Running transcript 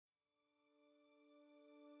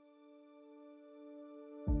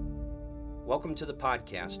Welcome to the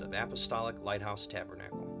podcast of Apostolic Lighthouse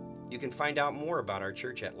Tabernacle. You can find out more about our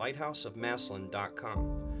church at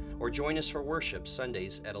lighthouseofmaslin.com or join us for worship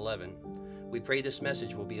Sundays at 11. We pray this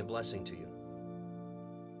message will be a blessing to you.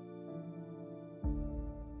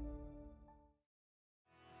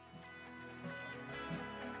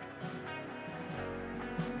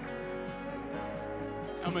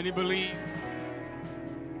 How many believe?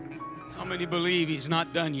 How many believe He's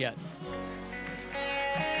not done yet?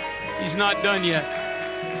 He's not done yet.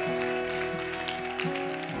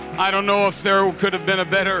 I don't know if there could have been a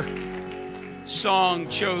better song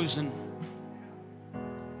chosen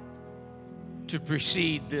to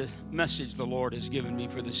precede the message the Lord has given me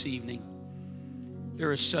for this evening.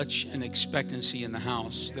 There is such an expectancy in the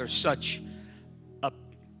house. There's such a...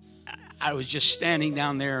 I was just standing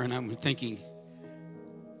down there and I'm thinking,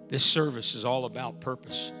 this service is all about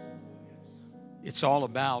purpose. It's all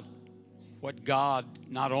about what God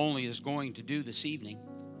not only is going to do this evening,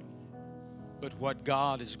 but what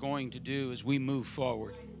God is going to do as we move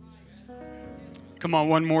forward. Come on,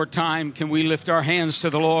 one more time. Can we lift our hands to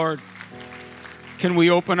the Lord? Can we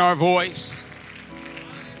open our voice?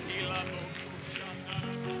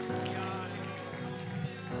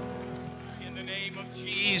 In the name of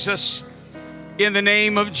Jesus, in the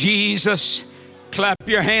name of Jesus, clap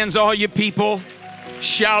your hands, all you people.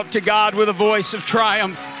 Shout to God with a voice of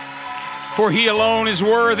triumph, for He alone is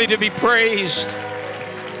worthy to be praised.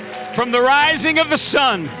 From the rising of the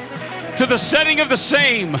sun to the setting of the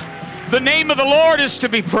same, the name of the Lord is to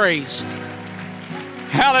be praised.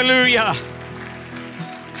 Hallelujah.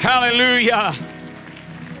 Hallelujah.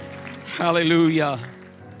 Hallelujah.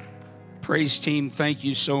 Praise team, thank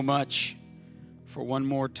you so much for one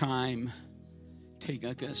more time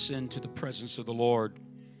taking us into the presence of the Lord.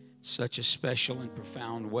 Such a special and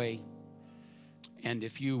profound way. And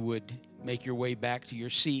if you would make your way back to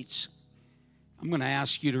your seats, I'm going to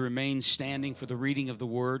ask you to remain standing for the reading of the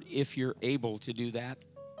word if you're able to do that.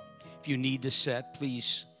 If you need to sit,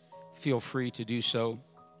 please feel free to do so.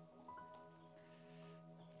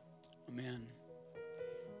 Amen.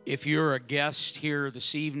 If you're a guest here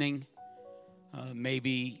this evening,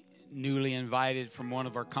 maybe newly invited from one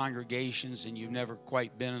of our congregations and you've never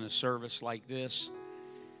quite been in a service like this,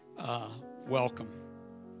 welcome.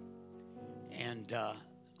 And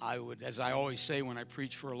I would, as I always say when I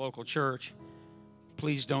preach for a local church,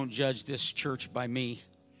 please don't judge this church by me.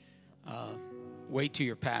 Wait till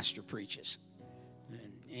your pastor preaches.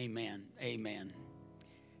 And amen. Amen.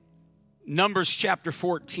 Numbers chapter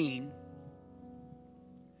 14.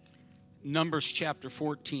 Numbers chapter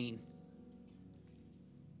 14.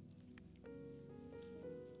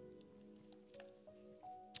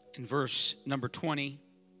 In verse number 20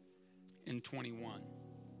 and 21.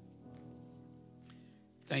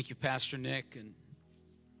 Thank you, Pastor Nick and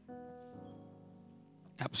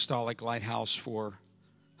Apostolic Lighthouse for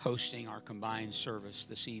hosting our combined service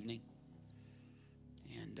this evening.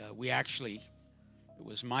 And it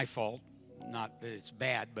was my fault, not that it's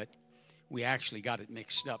bad, but we actually got it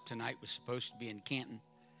mixed up. Tonight was supposed to be in Canton,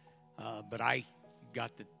 but I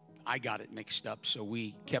got it mixed up, so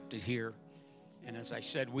we kept it here. And as I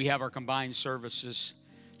said, we have our combined services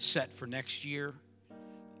set for next year,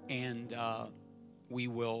 and we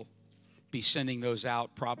will be sending those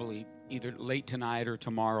out probably either late tonight or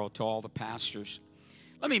tomorrow to all the pastors.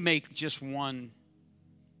 Let me make just one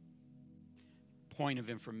point of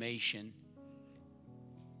information.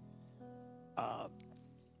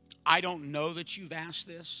 I don't know that you've asked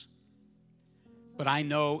this, but I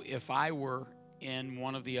know if I were in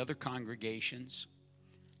one of the other congregations,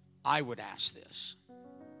 I would ask this.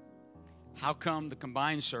 How come the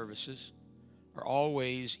combined services are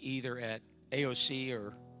always either at AOC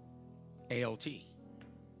or ALT?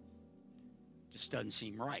 Just doesn't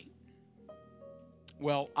seem right.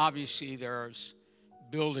 Well, obviously there's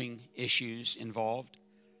building issues involved,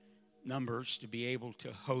 numbers to be able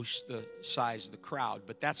to host the size of the crowd,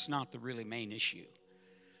 but that's not the really main issue.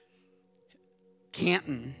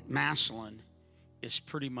 Canton, Maslin is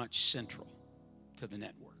pretty much central to the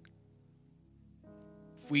network.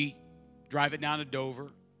 If we drive it down to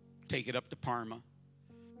Dover, take it up to Parma,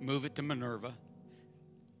 move it to Minerva,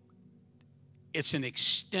 it's an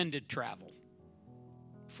extended travel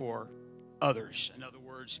for others. In other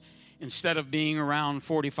words, instead of being around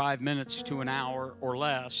 45 minutes to an hour or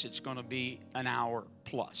less, it's going to be an hour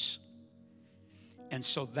plus. And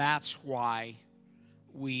so that's why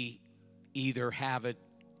we either have it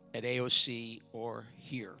at AOC or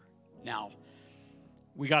here. Now,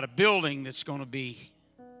 we got a building that's going to be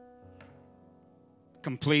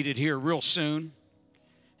completed here real soon.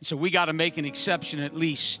 And so we got to make an exception at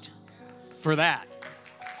least for that.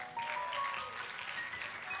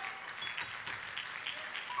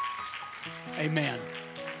 Amen.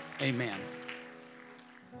 Amen.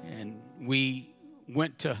 And we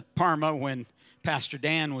went to Parma when Pastor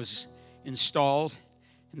Dan was installed,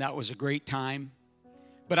 and that was a great time.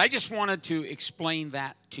 But I just wanted to explain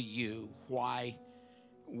that to you, why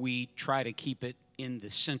we try to keep it in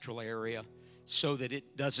the central area so that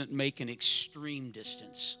it doesn't make an extreme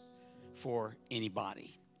distance for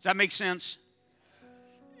anybody. Does that make sense?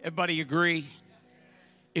 Everybody agree?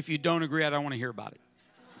 If you don't agree, I don't want to hear about it.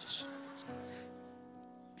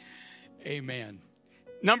 Amen.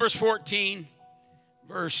 Numbers 14,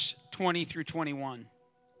 verse 20 through 21.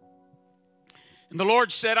 And the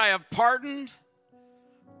Lord said, I have pardoned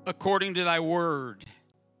according to thy word.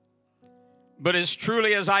 But as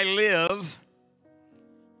truly as I live,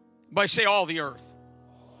 by say all the earth,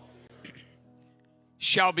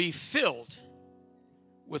 shall be filled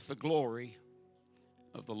with the glory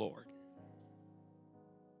of the Lord.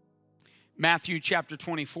 Matthew chapter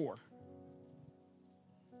 24.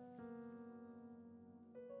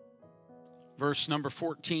 Verse number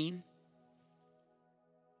 14.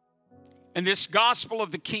 And this gospel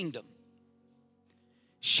of the kingdom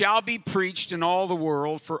shall be preached in all the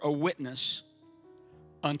world for a witness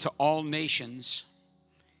unto all nations,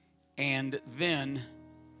 and then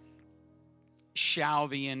shall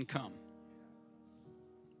the end come.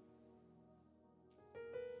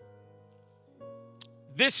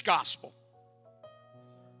 This gospel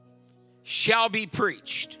shall be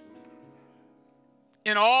preached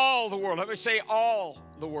in all the world. Everybody say all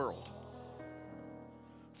the world.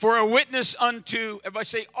 For a witness unto, everybody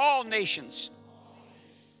say all nations.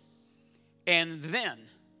 And then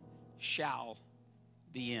shall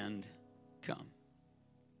the end come.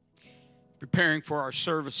 Preparing for our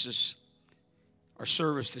service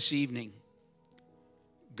this evening,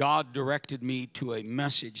 God directed me to a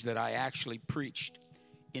message that I actually preached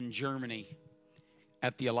in Germany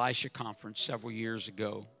at the Elisha conference several years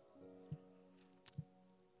ago.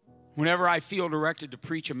 Whenever I feel directed to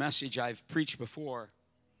preach a message I've preached before,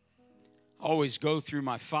 I always go through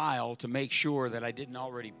my file to make sure that I didn't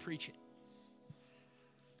already preach it.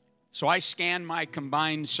 So I scanned my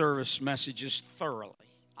combined service messages thoroughly.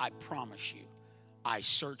 I promise you, I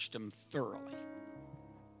searched them thoroughly.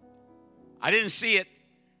 I didn't see it.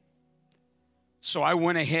 So I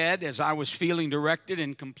went ahead as I was feeling directed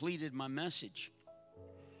and completed my message.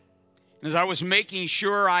 And as I was making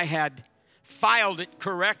sure I had filed it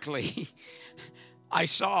correctly, I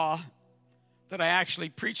saw that I actually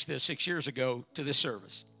preached this 6 years ago to this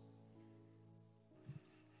service.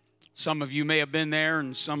 Some of you may have been there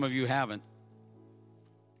and some of you haven't.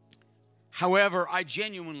 However, I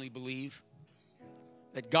genuinely believe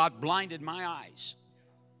that God blinded my eyes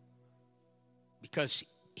because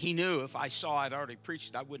he knew if I saw I'd already preached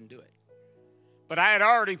it, I wouldn't do it. But I had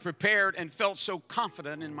already prepared and felt so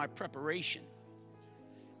confident in my preparation.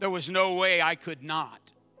 There was no way I could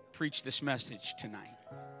not preach this message tonight.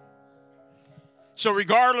 So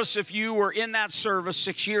regardless if you were in that service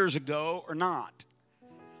 6 years ago or not,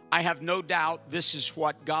 I have no doubt this is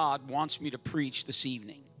what God wants me to preach this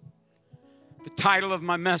evening. The title of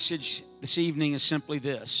my message this evening is simply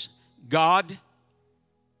this: God,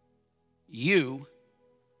 you,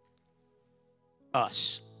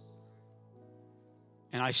 us.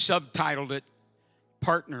 And I subtitled it,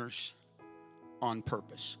 Partners on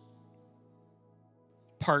Purpose.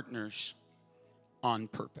 Partners on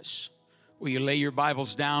Purpose. Will you lay your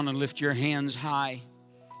Bibles down and lift your hands high?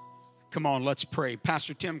 Come on, let's pray.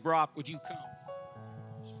 Pastor Tim Gropp, would you come?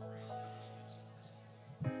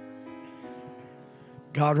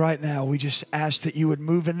 God, right now, we just ask that you would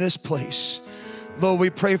move in this place. Lord, we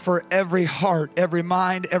pray for every heart, every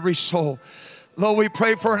mind, every soul. Lord, we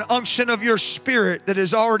pray for an unction of your spirit that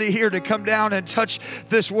is already here to come down and touch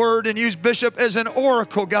this word and use Bishop as an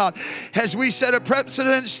oracle, God. As we set a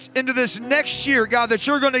precedence into this next year, God, that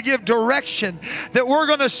you're going to give direction, that we're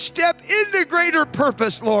going to step into greater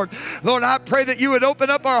purpose, Lord. Lord, I pray that you would open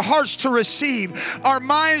up our hearts to receive, our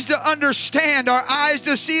minds to understand, our eyes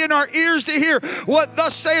to see, and our ears to hear what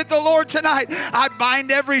thus saith the Lord tonight. I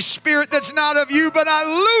bind every spirit that's not of you, but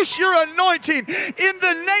I loose your anointing in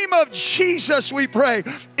the name of Jesus. We pray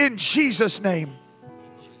in Jesus' name.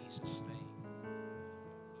 In Jesus' name.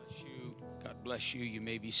 Bless you. God bless you. You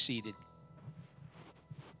may be seated.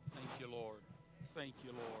 Thank you, Lord. Thank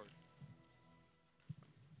you, Lord.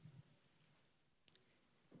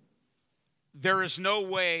 There is no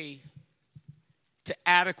way to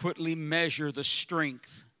adequately measure the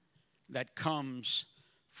strength that comes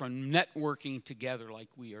from networking together like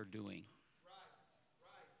we are doing.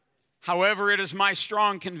 However, it is my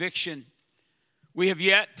strong conviction we have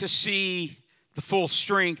yet to see the full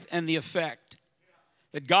strength and the effect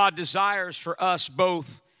that God desires for us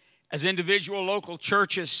both as individual local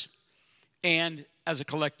churches and as a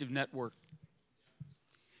collective network.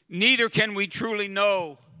 Neither can we truly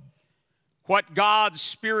know what God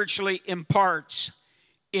spiritually imparts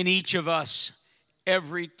in each of us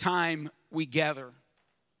every time we gather.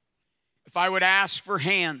 If I would ask for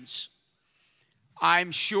hands,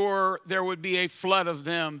 I'm sure there would be a flood of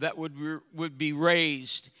them that would be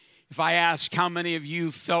raised. If I ask how many of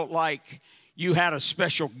you felt like you had a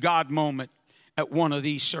special God moment at one of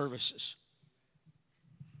these services.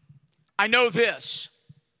 I know this.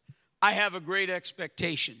 I have a great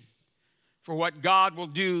expectation for what God will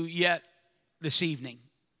do yet this evening.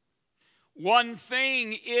 One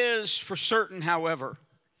thing is for certain, however,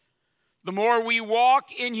 the more we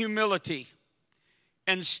walk in humility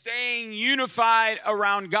and staying unified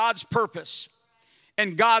around God's purpose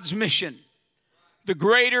and God's mission, the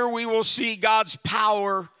greater we will see God's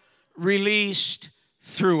power released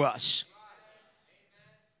through us.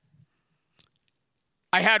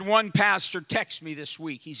 I had one pastor text me this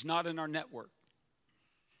week. He's not in our network.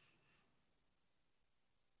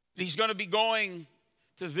 He's going to be going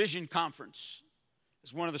to the Vision Conference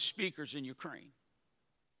as one of the speakers in Ukraine.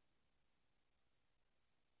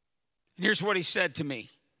 And here's what he said to me.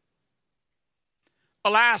 A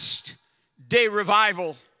last day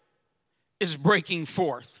revival is breaking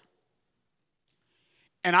forth.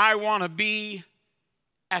 And I want to be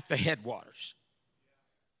at the headwaters.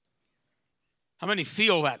 How many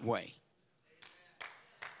feel that way?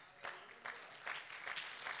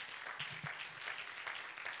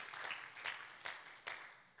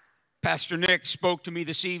 Pastor Nick spoke to me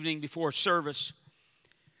this evening before service.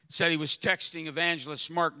 Said he was texting evangelist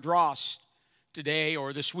Mark Dross today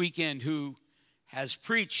or this weekend, who has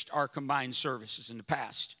preached our combined services in the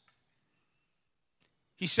past.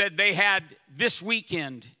 He said they had this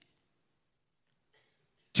weekend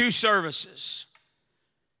 2 services.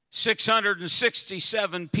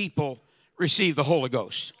 667 people received the Holy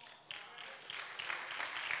Ghost.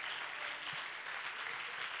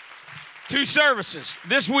 2 services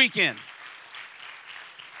this weekend.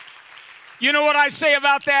 You know what I say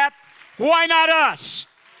about that? Why not us?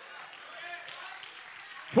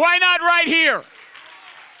 Why not right here?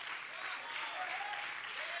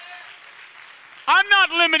 I'm not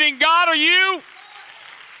limiting God, are you?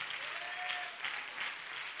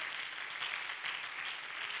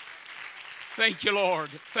 Thank you, Lord.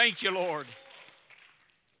 Thank you, Lord.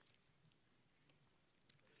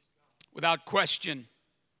 Without question,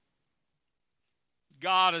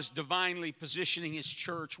 God is divinely positioning His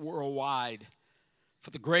church worldwide for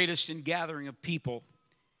the greatest ingathering of people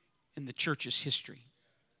in the church's history.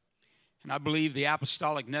 And I believe the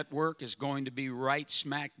Apostolic Network is going to be right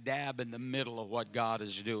smack dab in the middle of what God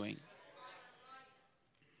is doing.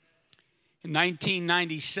 In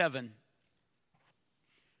 1997,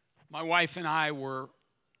 my wife and I were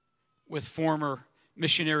with former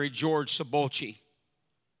missionary George Sabolchi.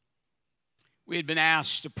 We had been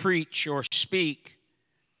asked to preach or speak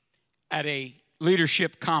at a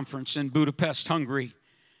leadership conference in Budapest, Hungary,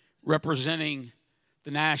 representing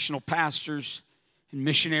the national pastors and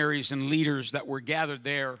missionaries and leaders that were gathered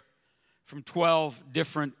there from 12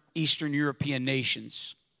 different Eastern European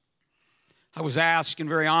nations. I was asked and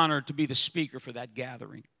very honored to be the speaker for that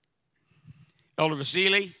gathering. Elder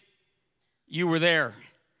Vasily, you were there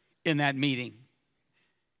in that meeting.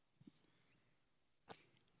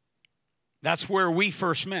 That's where we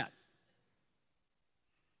first met.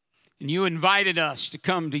 And you invited us to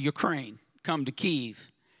come to Ukraine, come to Kyiv,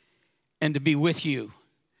 and to be with you.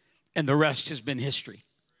 And the rest has been history.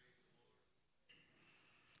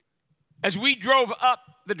 As we drove up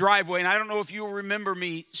the driveway, and I don't know if you remember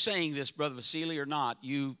me saying this, Brother Vasily, or not.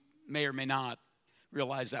 You may or may not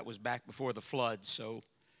realize that was back before the flood, so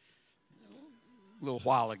a little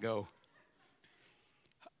while ago.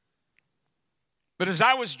 But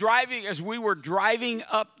as we were driving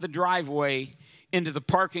up the driveway into the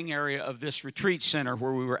parking area of this retreat center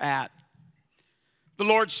where we were at, the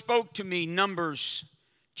Lord spoke to me, Numbers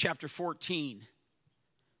chapter 14,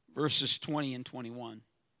 verses 20 and 21.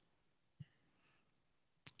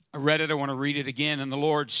 I read it, I want to read it again. And the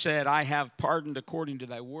Lord said, I have pardoned according to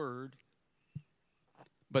thy word,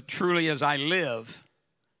 but truly as I live,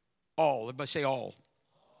 everybody say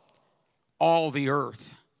all the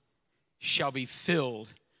earth shall be filled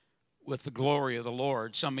with the glory of the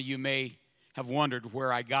Lord. Some of you may have wondered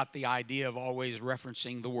where I got the idea of always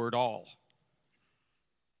referencing the word all.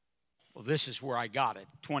 Well, this is where I got it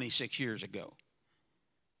 26 years ago.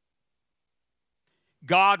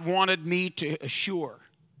 God wanted me to assure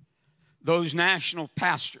those national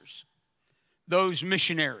pastors, those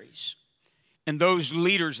missionaries, and those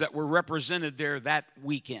leaders that were represented there that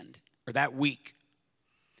weekend or that week.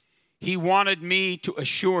 He wanted me to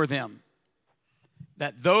assure them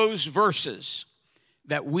that those verses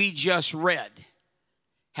that we just read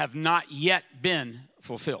have not yet been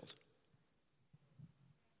fulfilled.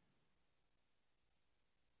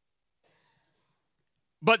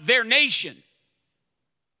 But their nation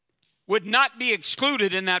would not be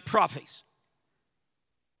excluded in that prophecy.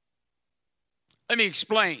 Let me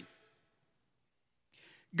explain.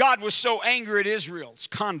 God was so angry at Israel's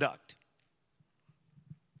conduct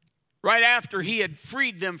right after he had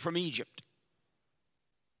freed them from Egypt.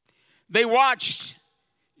 They watched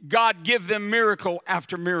God give them miracle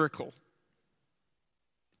after miracle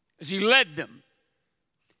as he led them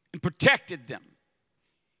and protected them.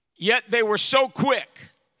 Yet they were so quick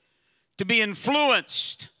to be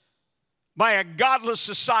influenced by a godless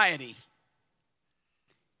society.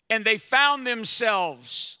 And they found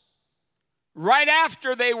themselves, right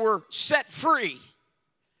after they were set free,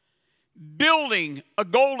 building a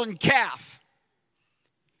golden calf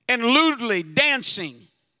and lewdly dancing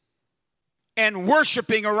and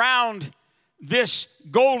worshiping around this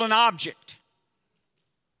golden object,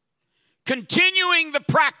 continuing the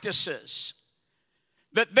practices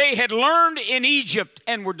that they had learned in Egypt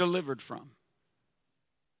and were delivered from.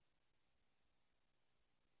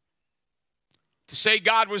 To say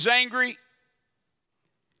God was angry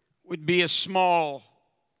would be a small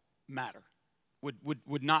matter,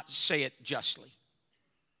 would not say it justly.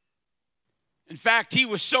 In fact, he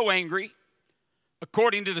was so angry,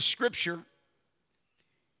 according to the scripture,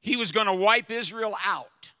 he was going to wipe Israel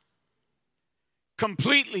out,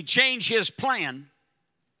 completely change his plan,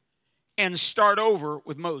 and start over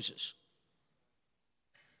with Moses.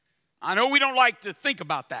 I know we don't like to think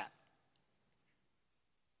about that,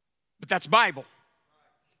 but that's Bible.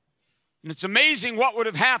 And it's amazing what would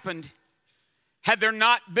have happened had there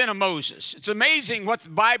not been a Moses. It's amazing what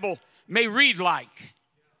the Bible may read like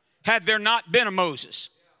had there not been a Moses.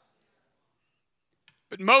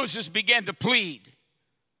 But Moses began to plead,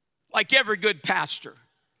 like every good pastor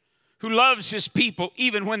who loves his people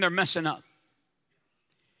even when they're messing up.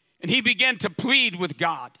 And he began to plead with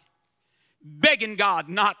God, begging God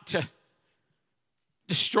not to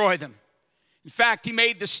destroy them. In fact, he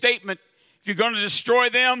made the statement, if you're going to destroy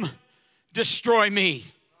them, destroy me.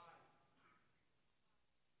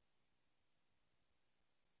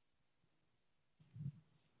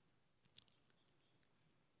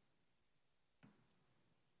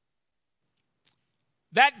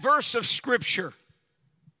 That verse of Scripture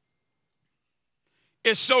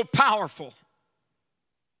is so powerful,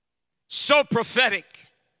 so prophetic.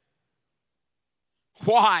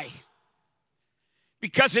 Why?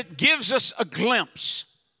 Because it gives us a glimpse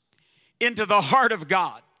into the heart of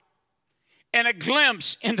God and a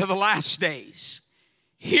glimpse into the last days.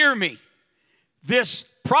 Hear me. This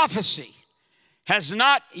prophecy has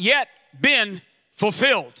not yet been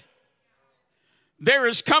fulfilled. There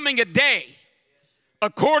is coming a day,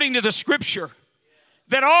 according to the scripture,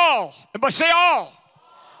 that all, everybody say all.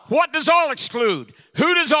 What does all exclude?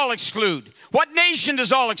 Who does all exclude? What nation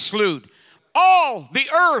does all exclude? All the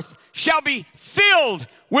earth shall be filled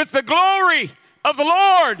with the glory of the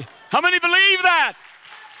Lord. How many believe that?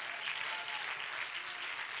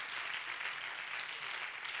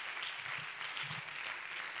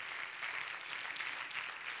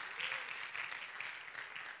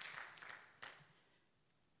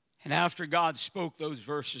 And after God spoke those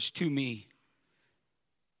verses to me,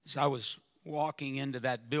 as I was walking into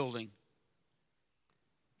that building,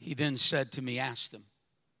 he then said to me, ask them,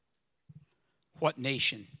 what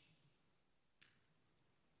nation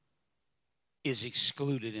is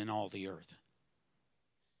excluded in all the earth?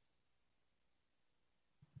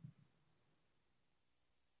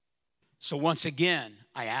 So once again,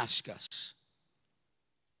 I ask us,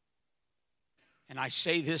 and I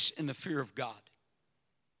say this in the fear of God,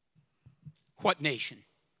 what nation?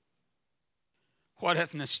 What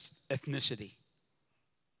ethnicity?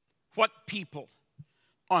 What people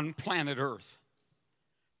on planet Earth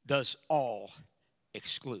does all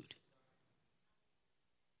exclude?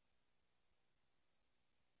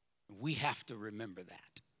 We have to remember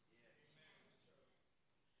that.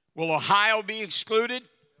 Will Ohio be excluded?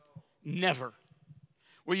 Never.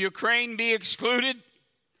 Will Ukraine be excluded?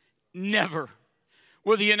 Never.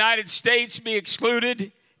 Will the United States be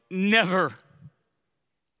excluded? Never.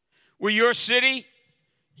 Will your city,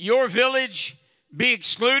 your village be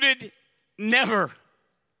excluded? Never.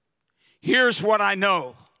 Here's what I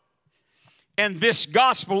know. And this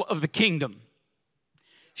gospel of the kingdom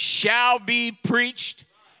shall be preached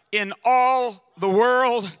in all the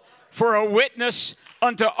world for a witness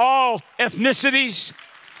unto all ethnicities,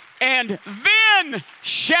 and then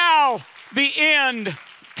shall the end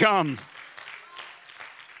come.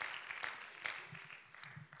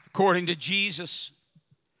 According to Jesus,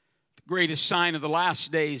 the greatest sign of the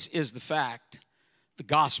last days is the fact the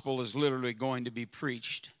gospel is literally going to be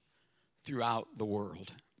preached throughout the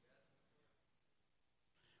world.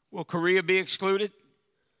 Will Korea be excluded?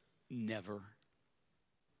 Never.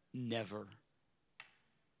 Never.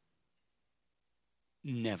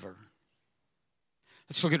 Never.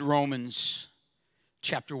 Let's look at Romans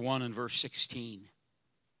chapter 1 and verse 16.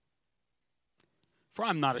 For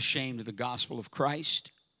I'm not ashamed of the gospel of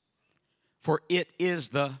Christ, for it is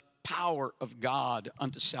the power of God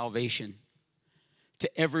unto salvation to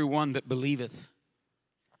everyone that believeth,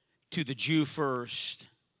 to the Jew first,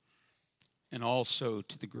 and also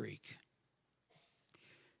to the Greek.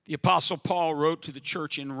 The Apostle Paul wrote to the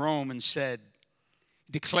church in Rome and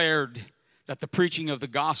declared that the preaching of the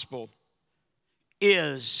gospel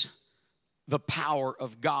is the power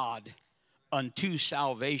of God unto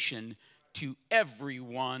salvation to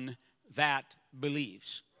everyone that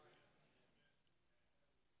believes.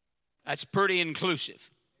 That's pretty inclusive.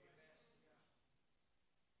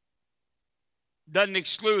 Doesn't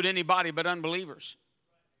exclude anybody but unbelievers.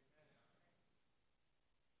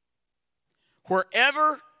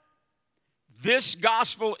 Wherever this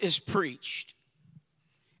gospel is preached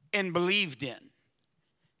and believed in,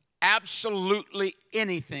 absolutely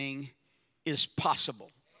anything is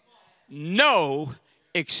possible. No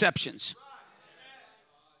exceptions.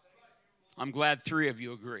 I'm glad 3 of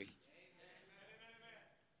you agree.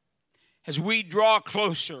 As we draw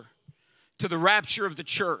closer to the rapture of the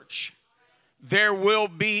church, there will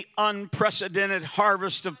be unprecedented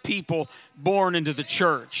harvest of people born into the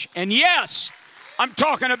church. And yes, I'm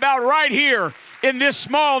talking about right here in this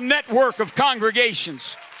small network of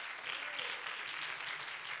congregations.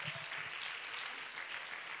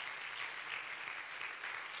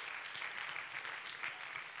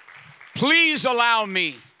 Please allow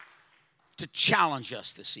me to challenge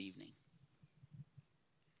us this evening.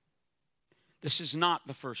 This is not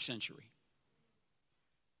the first century.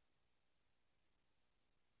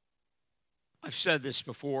 I've said this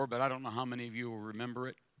before, but I don't know how many of you will remember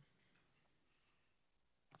it.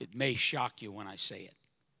 It may shock you when I say it.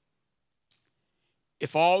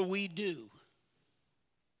 If all we do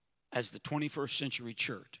as the 21st century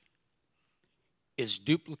church is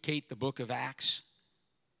duplicate the book of Acts,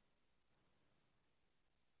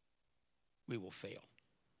 we will fail.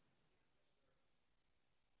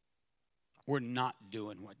 We're not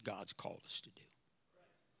doing what God's called us to do.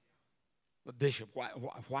 But Bishop,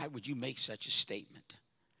 why would you make such a statement?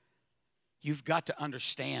 You've got to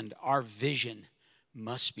understand our vision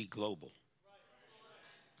must be global.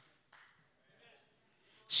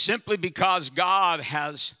 Simply because God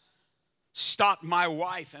has stopped my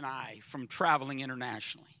wife and I from traveling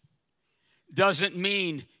internationally doesn't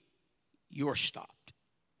mean you're stopped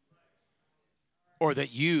or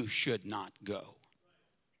that you should not go.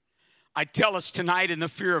 I tell us tonight in the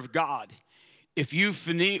fear of God, if you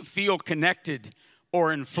feel connected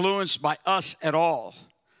or influenced by us at all,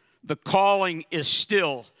 the calling is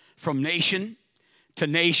still from nation to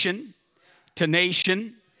nation to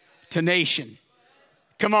nation to nation.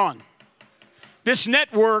 Come on. This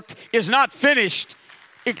network is not finished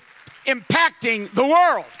impacting the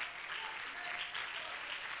world.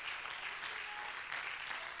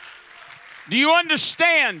 Do you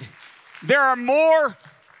understand? There are more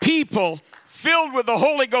people filled with the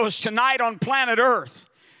Holy Ghost tonight on planet Earth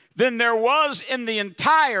than there was in the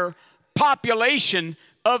entire population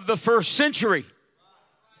of the first century.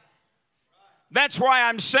 That's why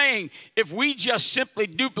I'm saying if we just simply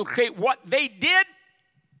duplicate what they did,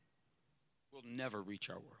 we'll never reach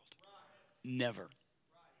our world. Never.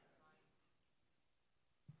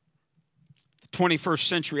 The 21st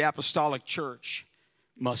century apostolic church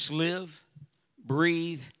must live,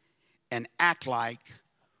 breathe, and act like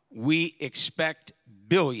we expect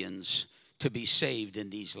billions to be saved in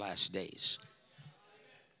these last days.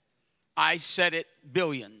 I said it,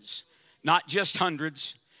 billions, not just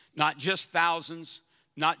hundreds, not just thousands,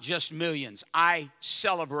 not just millions. I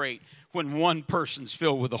celebrate when one person's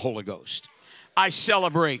filled with the Holy Ghost. I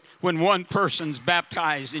celebrate when one person's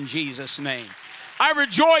baptized in Jesus' name. I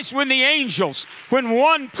rejoice when the angels, when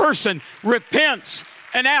one person repents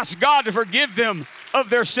and asks God to forgive them of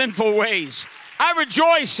their sinful ways. I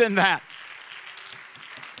rejoice in that.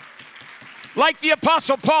 Like the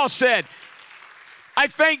Apostle Paul said, I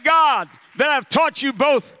thank God that I've taught you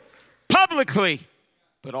both publicly,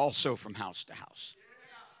 but also from house to house.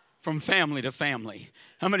 from family to family.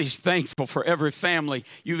 How many's thankful for every family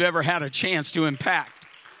you've ever had a chance to impact?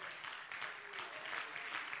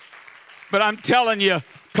 But I'm telling you,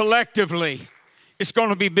 collectively, it's going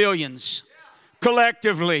to be billions.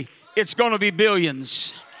 Collectively, it's going to be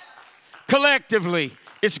billions. Collectively,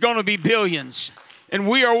 it's going to be billions. And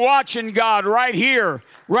we are watching God right here,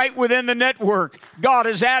 right within the network. God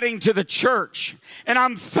is adding to the church. And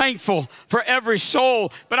I'm thankful for every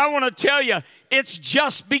soul. But I want to tell you, it's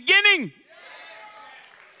just beginning.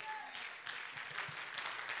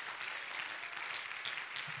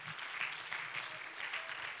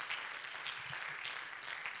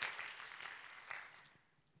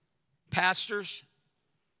 Pastors,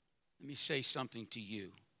 let me say something to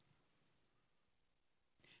you.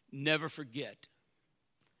 Never forget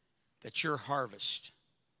that your harvest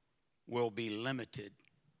will be limited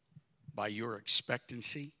by your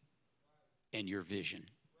expectancy and your vision.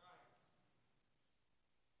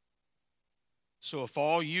 So if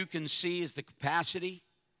all you can see is the capacity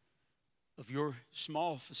of your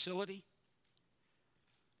small facility,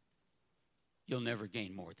 you'll never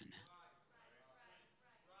gain more than that.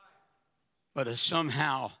 But if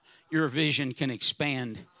somehow your vision can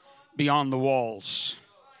expand beyond the walls.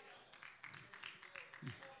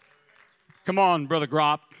 Come on, Brother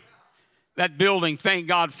Gropp. That building, thank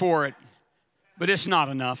God for it. But it's not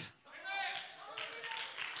enough.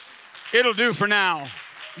 It'll do for now,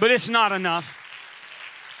 but it's not enough.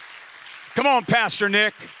 Come on, Pastor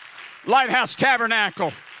Nick. Lighthouse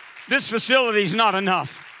Tabernacle. This facility's not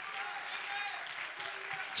enough.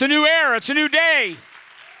 It's a new era. It's a new day.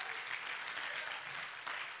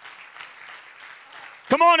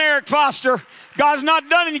 Come on, Eric Foster. God's not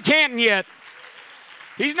done in Canton yet.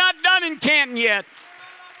 He's not done in Canton yet.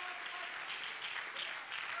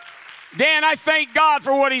 Dan, I thank God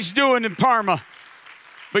for what he's doing in Parma.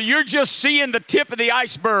 But you're just seeing the tip of the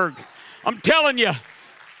iceberg. I'm telling you,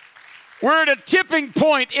 we're at a tipping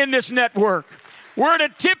point in this network. We're at a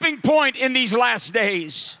tipping point in these last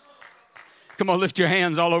days. Come on, lift your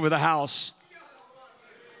hands all over the house.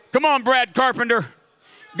 Come on, Brad Carpenter.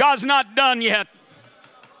 God's not done yet.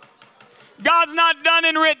 God's not done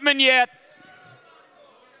in Rittman yet.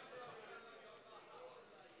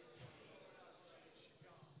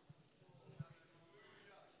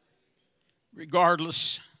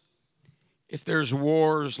 Regardless if there's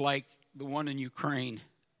wars like the one in Ukraine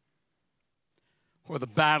or the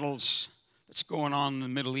battles that's going on in the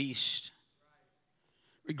Middle East,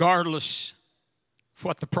 regardless of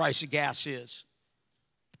what the price of gas is,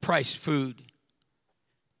 the price of food,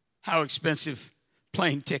 how expensive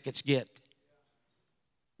plane tickets get,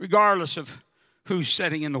 regardless of who's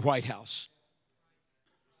sitting in the White House,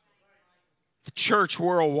 the church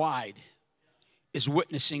worldwide is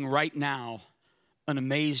witnessing right now an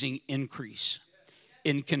amazing increase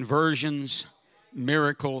in conversions,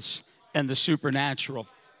 miracles, and the supernatural.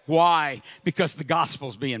 Why? Because the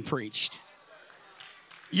gospel's being preached.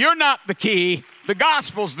 You're not the key. The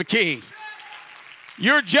gospel's the key.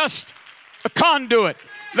 You're just a conduit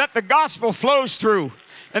that the gospel flows through.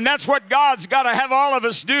 And that's what God's got to have all of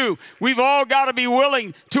us do. We've all got to be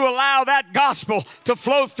willing to allow that gospel to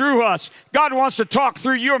flow through us. God wants to talk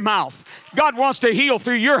through your mouth. God wants to heal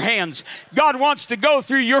through your hands. God wants to go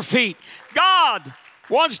through your feet. God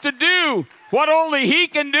wants to do what only He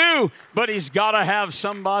can do, but He's got to have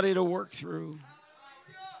somebody to work through.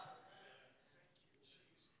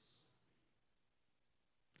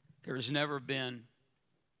 There's never been,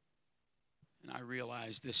 and I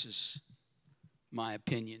realize this is my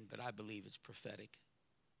opinion, but I believe it's prophetic.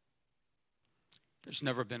 There's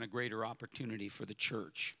never been a greater opportunity for the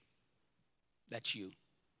church, that's you,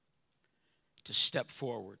 to step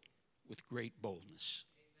forward with great boldness,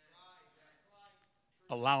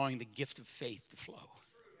 allowing the gift of faith to flow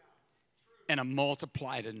and a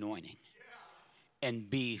multiplied anointing and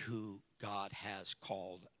be who God has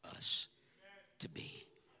called us to be.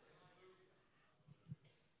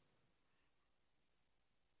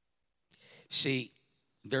 See,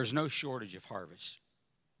 there's no shortage of harvest.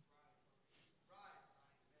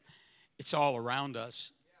 It's all around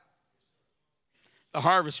us. The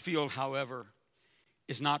harvest field, however,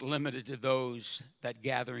 is not limited to those that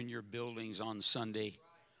gather in your buildings on Sunday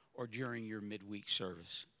or during your midweek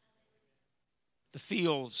service. The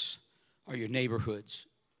fields are your neighborhoods,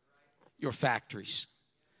 your factories,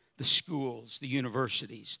 the schools, the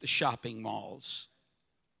universities, the shopping malls,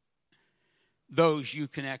 those you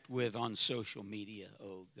connect with on social media.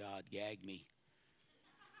 Oh, God, gag me.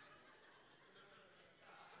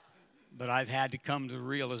 But I've had to come to the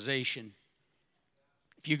realization,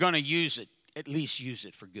 if you're going to use it, at least use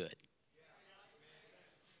it for good.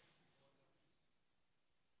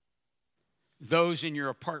 those in your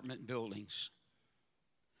apartment buildings,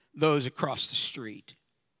 those across the street,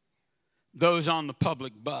 those on the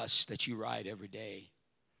public bus that you ride every day.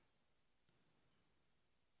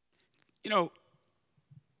 You know,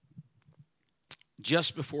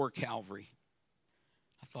 just before Calvary,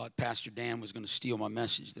 I thought Pastor Dan was going to steal my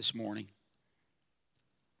message this morning.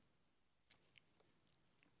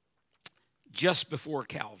 Just before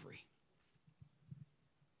Calvary,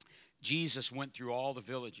 Jesus went through all the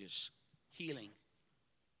villages, healing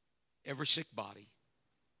every sick body,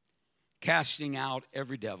 casting out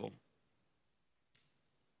every devil.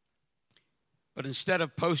 But instead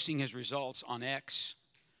of posting his results on X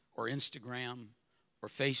or Instagram or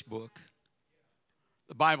Facebook,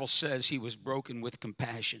 the Bible says he was broken with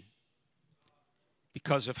compassion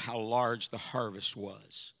because of how large the harvest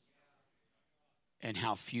was and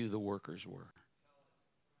how few the workers were.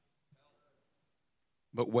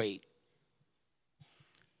 But wait,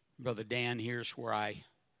 Brother Dan, here's where I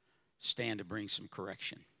stand to bring some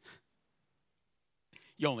correction.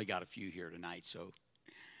 You only got a few here tonight, so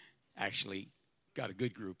actually got a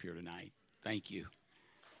good group here tonight. Thank you.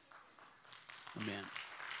 Amen.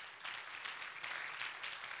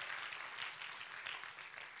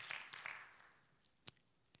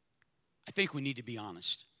 I think we need to be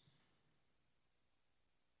honest.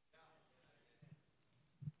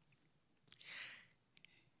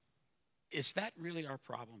 Is that really our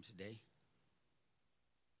problem today?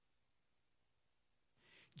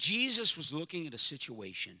 Jesus was looking at a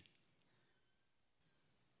situation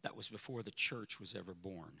that was before the church was ever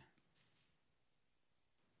born.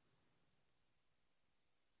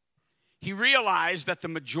 He realized that the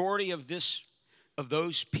majority of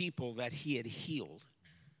those people that he had healed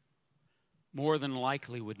more than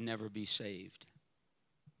likely would never be saved.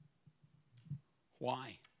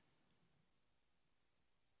 Why?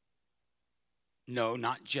 No,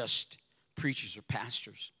 not just preachers or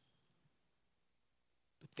pastors,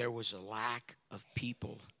 but there was a lack of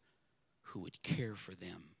people who would care for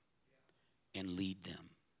them and lead them.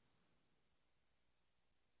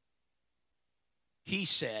 He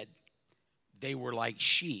said they were like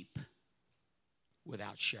sheep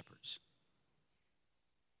without shepherds.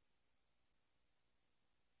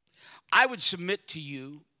 I would submit to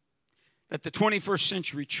you that the 21st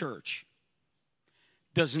century church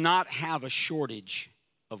does not have a shortage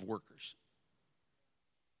of workers.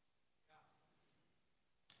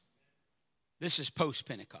 This is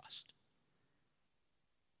post-Pentecost.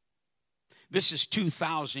 This is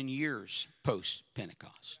 2,000 years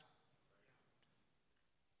post-Pentecost.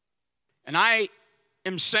 And I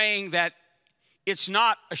am saying that it's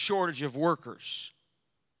not a shortage of workers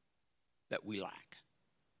that we lack.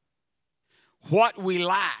 What we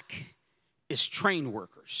lack is trained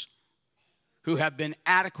workers who have been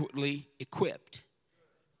adequately equipped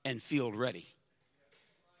and field ready.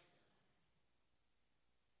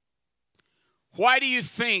 Why do you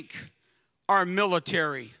think our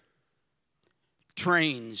military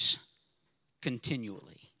trains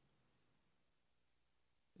continually?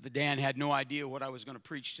 The Dan had no idea what I was going to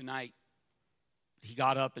preach tonight. He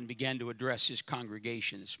got up and began to address his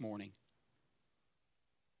congregation this morning.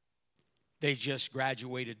 They just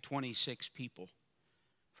graduated 26 people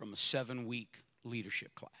from a 7-week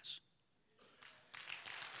leadership class.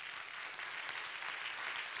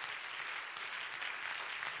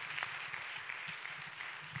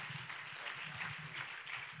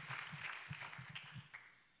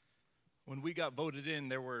 When we got voted in,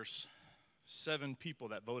 there were 7 people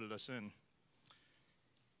that voted us in.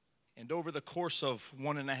 And over the course of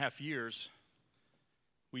 1.5 years,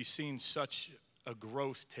 we've seen such a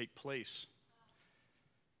growth take place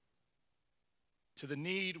to the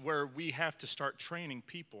need where we have to start training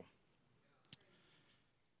people.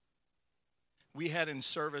 We had in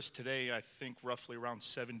service today, I think, roughly around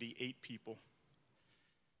 78 people.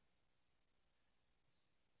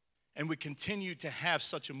 And we continue to have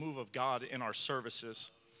such a move of God in our services.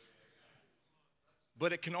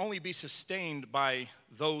 But it can only be sustained by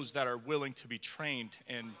those that are willing to be trained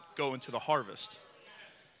and go into the harvest.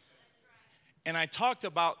 And I talked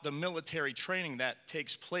about the military training that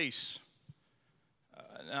takes place.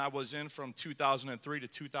 And I was in from 2003 to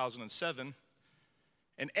 2007.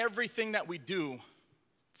 And everything that we do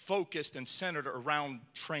focused and centered around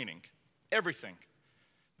training. Everything.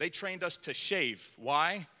 They trained us to shave.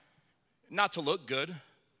 Why? Not to look good,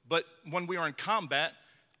 but when we were in combat,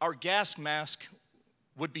 our gas mask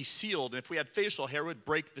would be sealed. If we had facial hair, it would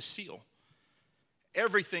break the seal.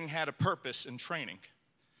 Everything had a purpose in training.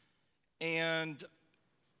 And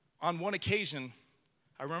on one occasion,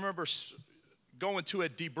 I remember going to a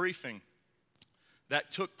debriefing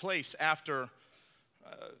that took place after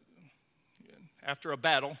after a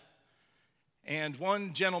battle, and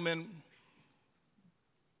one gentleman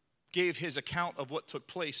gave his account of what took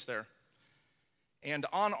place there. And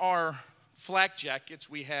on our flak jackets,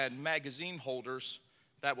 we had magazine holders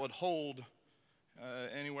that would hold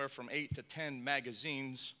anywhere from 8 to 10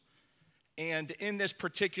 magazines. And in this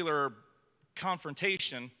particular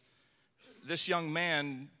confrontation, this young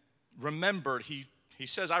man remembered, he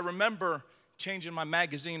says, I remember changing my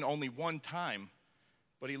magazine only one time.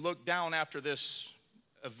 But he looked down after this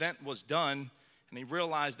event was done, and he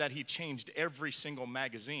realized that he changed every single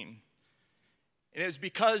magazine. And it was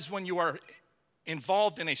because when you are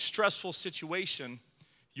involved in a stressful situation,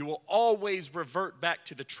 you will always revert back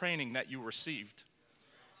to the training that you received.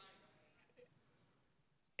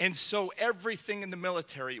 And so everything in the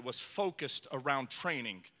military was focused around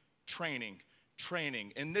training.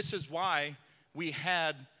 And this is why we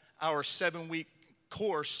had our 7-week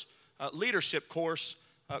course, leadership course,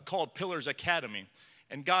 called Pillars Academy.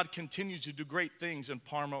 And God continues to do great things in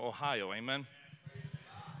Parma, Ohio. Amen. Thank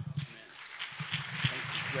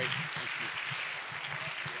you. Great. Thank you.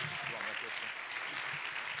 You want that this one?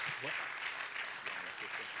 What? You want that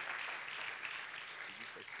this one? Did you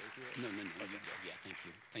say stay here? No. You go. Yeah,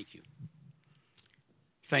 thank you.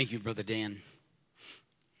 Thank you, Brother Dan.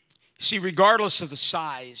 See, regardless of the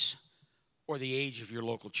size or the age of your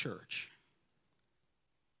local church,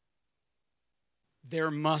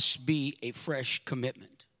 there must be a fresh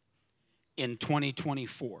commitment in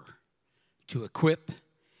 2024 to equip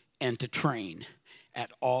and to train at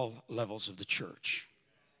all levels of the church.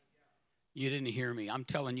 You didn't hear me. I'm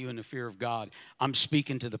telling you in the fear of God. I'm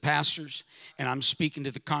speaking to the pastors and I'm speaking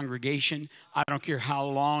to the congregation. I don't care how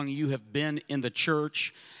long you have been in the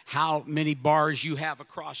church, how many bars you have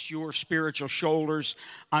across your spiritual shoulders.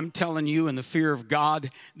 I'm telling you in the fear of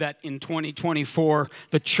God that in 2024,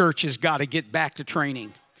 the church has got to get back to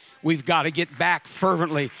training. We've got to get back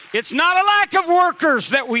fervently. It's not a lack of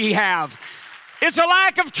workers that we have. It's a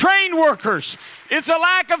lack of trained workers. It's a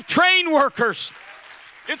lack of trained workers.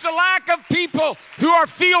 It's a lack of people who are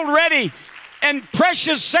field ready. And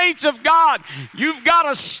precious saints of God, you've got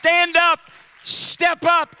to stand up, step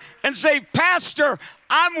up, and say, Pastor,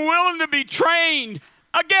 I'm willing to be trained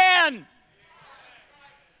again.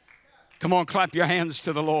 Come on, clap your hands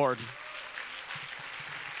to the Lord.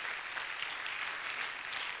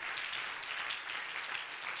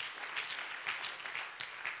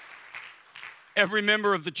 Every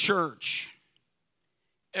member of the church,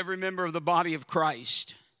 every member of the body of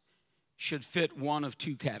Christ should fit one of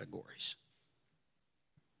two categories.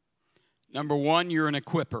 Number one, you're an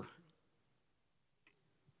equipper.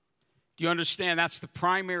 Do you understand that's the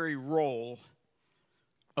primary role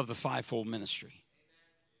of the fivefold ministry?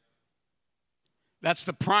 That's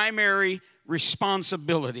the primary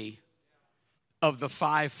responsibility of the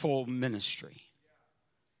fivefold ministry,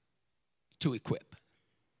 to equip.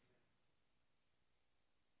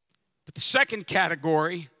 But the second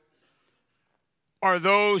category are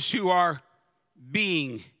those who are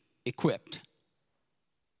being equipped.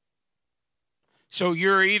 So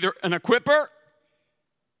you're either an equipper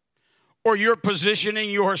or you're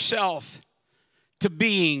positioning yourself to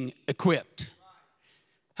being equipped.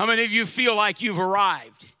 How many of you feel like you've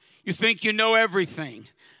arrived? You think you know everything.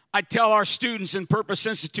 I tell our students in Purpose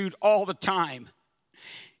Institute all the time,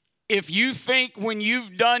 if you think when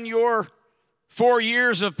you've done your 4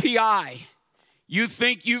 years of PI, you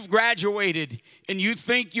think you've graduated and you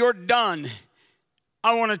think you're done,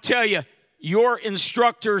 I want to tell you, your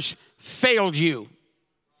instructors failed you.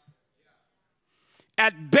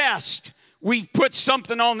 At best, we've put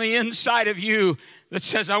something on the inside of you that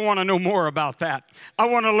says, I want to know more about that. I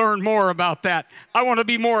want to learn more about that. I want to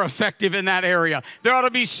be more effective in that area. There ought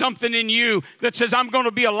to be something in you that says, I'm going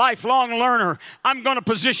to be a lifelong learner. I'm going to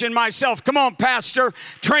position myself. Come on, Pastor,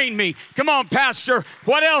 train me. Come on, Pastor,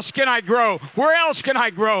 what else can I grow? Where else can I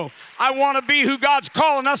grow? I want to be who God's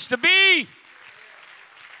calling us to be.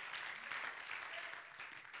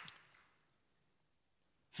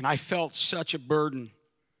 And I felt such a burden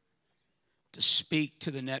to speak to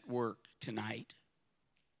the network tonight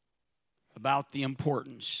about the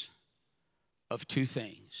importance of two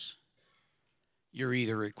things. You're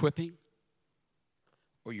either equipping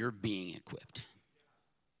or you're being equipped.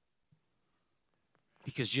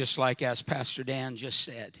 Because just like as Pastor Dan just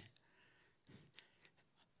said,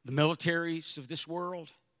 the militaries of this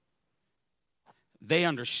world, they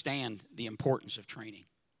understand the importance of training.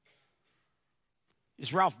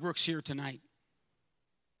 Is Ralph Brooks here tonight?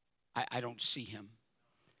 I don't see him.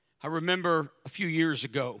 I remember a few years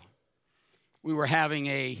ago, we were having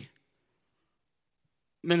a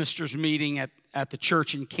ministers' meeting at the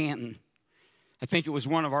church in Canton. I think it was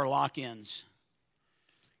one of our lock-ins.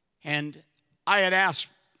 And I had asked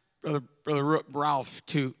Brother Ralph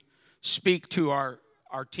to speak to our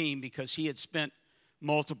team because he had spent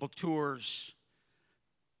multiple tours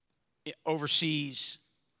overseas,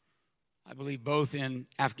 I believe both in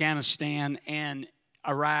Afghanistan and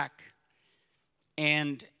Iraq.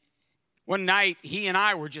 And one night, he and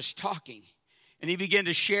I were just talking, and he began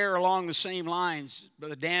to share along the same lines,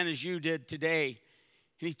 Brother Dan, as you did today.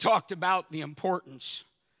 And he talked about the importance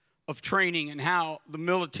of training and how the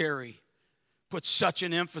military puts such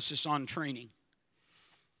an emphasis on training.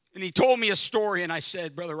 And he told me a story, and I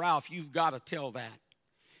said, Brother Ralph, you've got to tell that.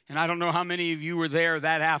 And I don't know how many of you were there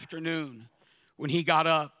that afternoon when he got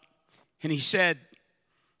up, and he said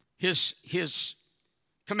his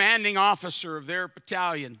commanding officer of their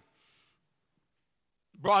battalion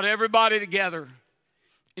brought everybody together,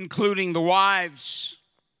 including the wives,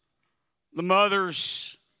 the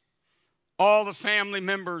mothers, all the family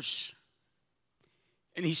members.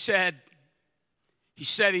 And he stood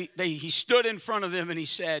in front of them and he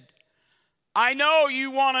said, I know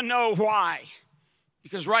you want to know why,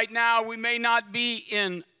 because right now we may not be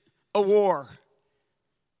in a war,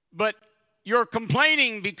 but you're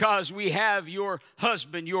complaining because we have your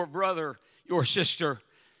husband, your brother, your sister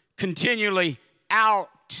continually out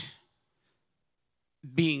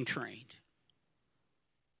being trained.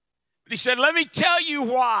 But he said, let me tell you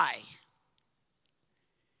why.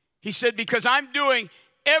 He said, because I'm doing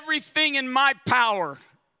everything in my power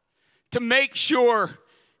to make sure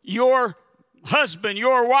your husband,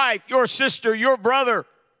 your wife, your sister, your brother,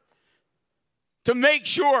 to make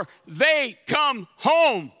sure they come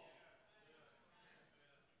home.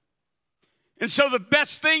 And so the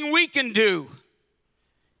best thing we can do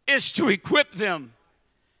is to equip them,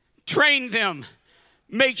 train them,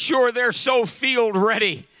 make sure they're so field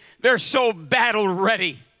ready, they're so battle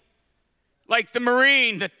ready. Like the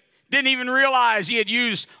Marine that didn't even realize he had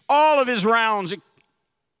used all of his rounds.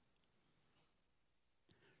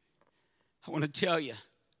 I want to tell you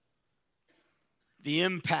the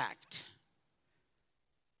impact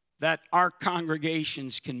that our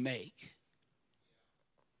congregations can make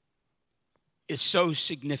is so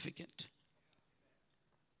significant.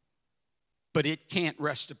 But it can't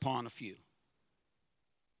rest upon a few.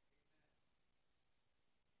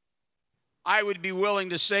 I would be willing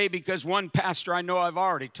to say, because one pastor I know I've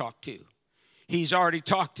already talked to, he's already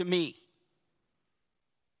talked to me.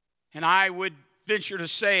 And I would venture to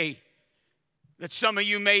say that some of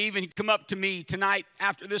you may even come up to me tonight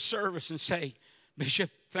after this service and say, Bishop,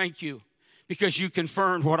 thank you, because you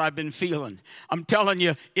confirmed what I've been feeling. I'm telling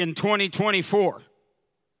you, in 2024,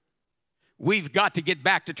 we've got to get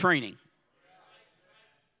back to training.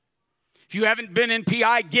 If you haven't been in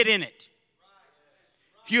PI, get in it.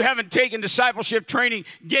 If you haven't taken discipleship training,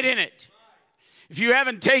 get in it. If you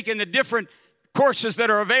haven't taken the different courses that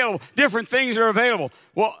are available, different things are available.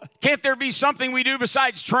 Well, can't there be something we do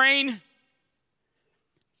besides train?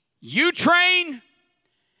 You train,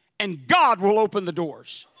 and God will open the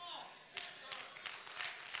doors.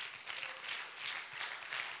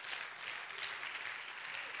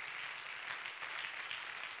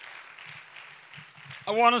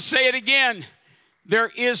 I want to say it again.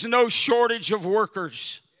 There is no shortage of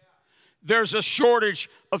workers. There's a shortage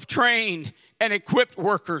of trained and equipped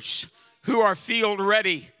workers who are field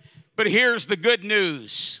ready. But here's the good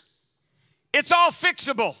news. It's all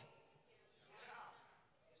fixable.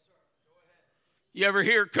 You ever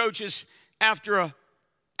hear coaches after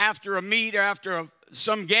a meet or after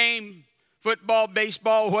some game, football,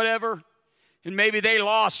 baseball, whatever, and maybe they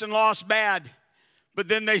lost and lost bad, but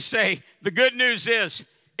then they say, the good news is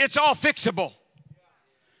it's all fixable.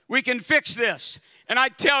 We can fix this. And I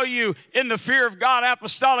tell you, in the Fear of God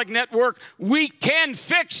Apostolic Network, we can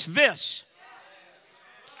fix this.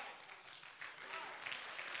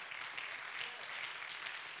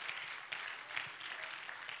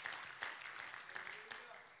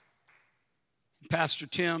 Pastor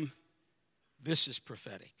Tim, this is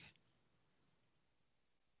prophetic.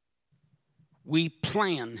 We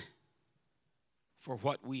plan for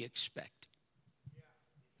what we expect.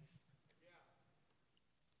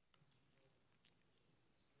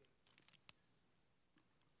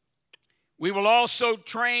 We will also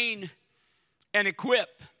train and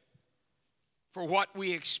equip for what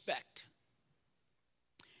we expect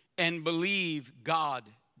and believe God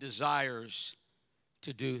desires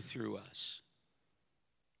to do through us.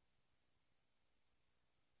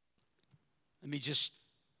 Let me just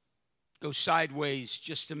go sideways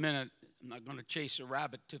just a minute. I'm not going to chase a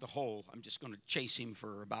rabbit to the hole. I'm just going to chase him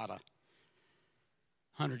for about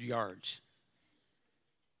 100 yards.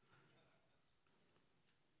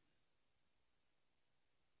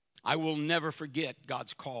 I will never forget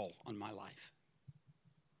God's call on my life.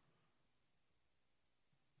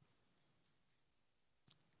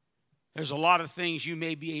 There's a lot of things you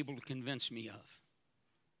may be able to convince me of.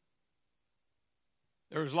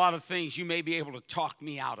 There's a lot of things you may be able to talk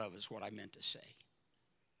me out of, is what I meant to say.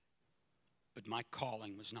 But my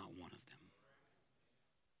calling was not one of them.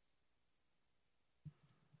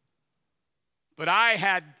 But I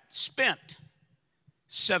had spent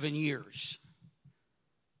 7 years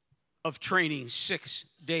of training 6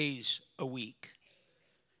 days a week,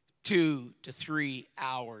 2 to 3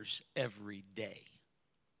 hours every day.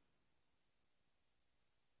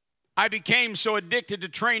 I became so addicted to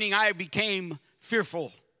training, I became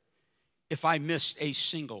fearful if I missed a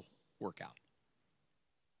single workout.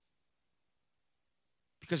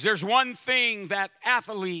 Because there's one thing that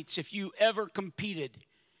athletes, if you ever competed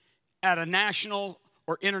at a national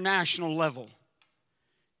or international level,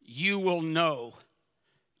 you will know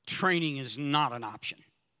training is not an option.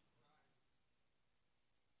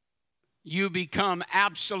 You become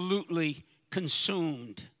absolutely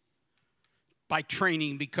consumed by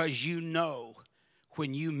training because you know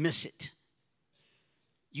when you miss it,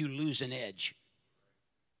 you lose an edge.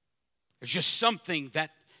 There's just something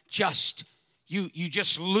that you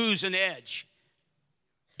just lose an edge.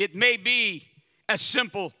 It may be as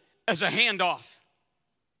simple as a handoff.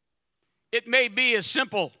 It may be as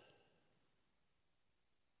simple,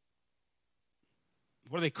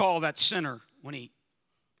 what do they call that center when he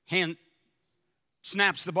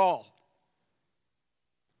snaps the ball?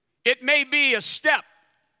 It may be a step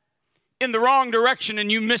in the wrong direction and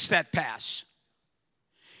you miss that pass.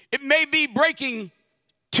 It may be breaking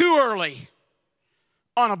too early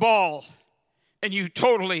on a ball and you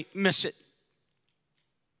totally miss it.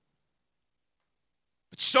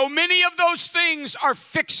 But so many of those things are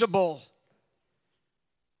fixable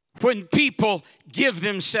when people give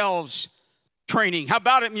themselves training. How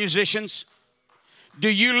about it, musicians? Do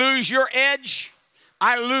you lose your edge?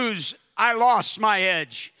 I lost my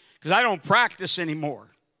edge because I don't practice anymore.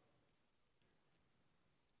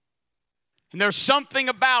 And there's something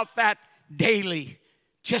about that daily,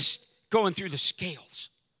 just going through the scales,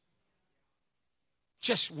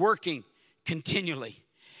 just working continually.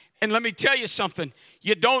 And let me tell you something,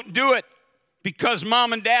 you don't do it because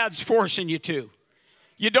mom and dad's forcing you to.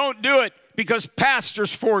 You don't do it because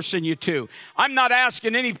pastor's forcing you to. I'm not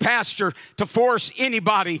asking any pastor to force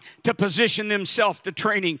anybody to position themselves to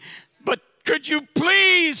training, but could you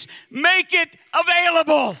please make it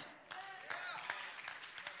available?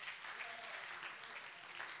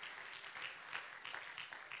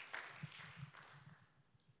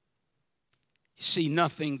 See,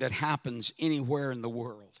 nothing that happens anywhere in the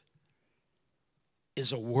world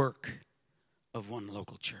is a work of one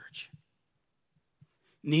local church.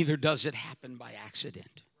 Neither does it happen by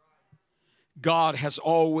accident. God has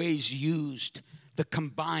always used the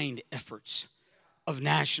combined efforts of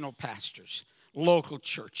national pastors, local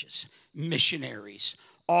churches, missionaries,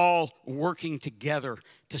 all working together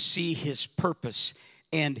to see his purpose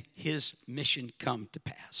and his mission come to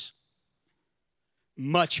pass.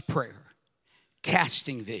 Much prayer,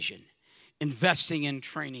 casting vision, investing in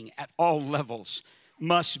training at all levels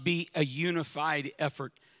must be a unified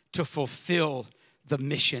effort to fulfill the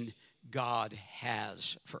mission God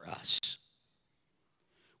has for us.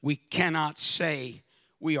 We cannot say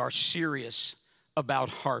we are serious about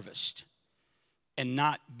harvest and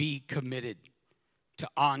not be committed to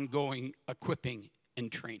ongoing equipping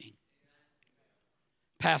and training.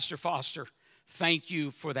 Pastor Foster, thank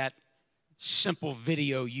you for that simple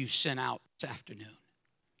video you sent out this afternoon.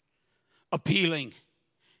 Appealing,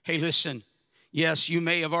 hey, listen, yes, you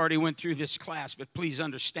may have already went through this class, but please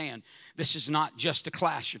understand, this is not just a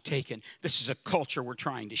class you're taking. This is a culture we're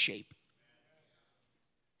trying to shape.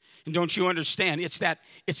 And don't you understand, it's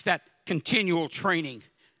that continual training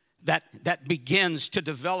that begins to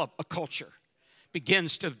develop a culture,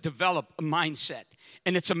 begins to develop a mindset.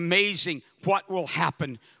 And it's amazing what will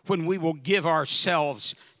happen when we will give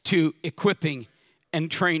ourselves to equipping and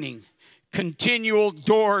training. Continual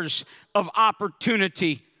doors of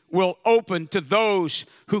opportunity will open to those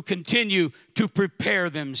who continue to prepare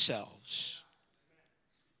themselves.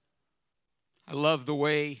 I love the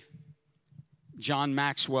way John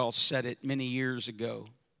Maxwell said it many years ago.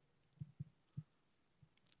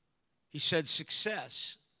 He said,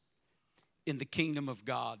 success in the kingdom of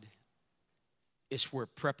God is where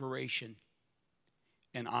preparation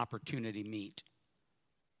and opportunity meet.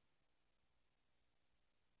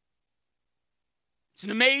 It's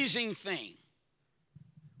an amazing thing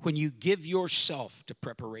when you give yourself to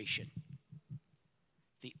preparation,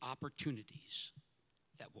 the opportunities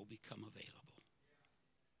that will become available.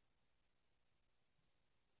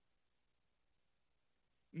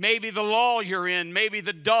 Maybe the lull you're in, maybe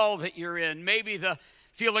the dull that you're in, maybe the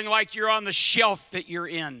feeling like you're on the shelf that you're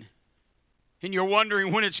in, and you're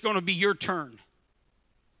wondering when it's going to be your turn.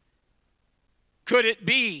 Could it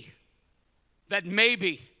be that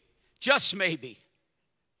maybe, just maybe,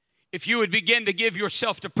 if you would begin to give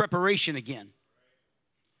yourself to preparation again,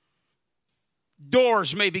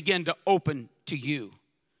 doors may begin to open to you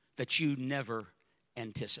that you never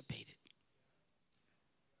anticipated?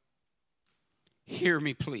 Hear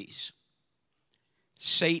me, please.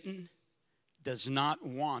 Satan does not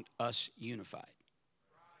want us unified.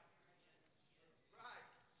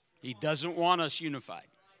 He doesn't want us unified.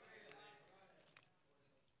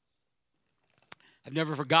 I've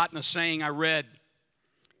never forgotten a saying I read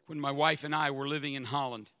when my wife and I were living in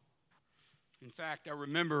Holland. In fact,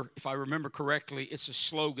 if I remember correctly, it's a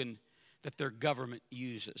slogan that their government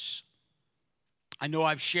uses. I know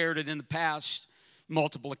I've shared it in the past,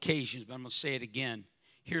 multiple occasions, but I'm going to say it again.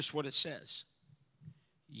 Here's what it says.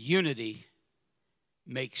 Unity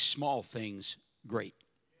makes small things great.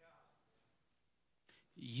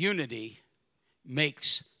 Unity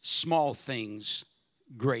makes small things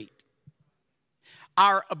great.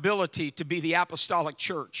 Our ability to be the apostolic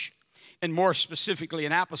church, and more specifically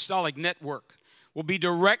an apostolic network, will be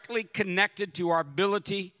directly connected to our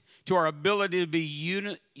ability to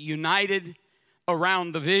be united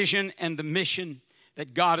around the vision and the mission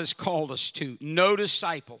that God has called us to. No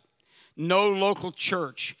disciple, no local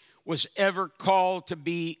church was ever called to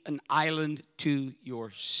be an island to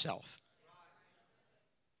yourself.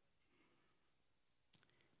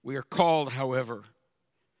 We are called, however,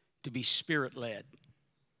 to be Spirit-led,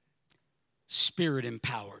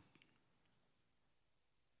 Spirit-empowered,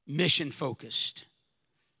 mission-focused,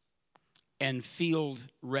 and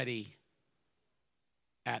field-ready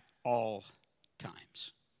at all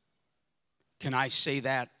times. Can I say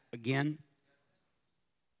that again?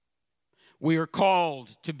 We are called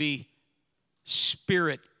to be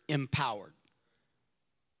Spirit-empowered,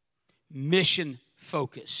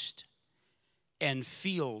 mission-focused, and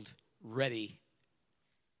field-ready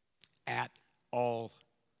at all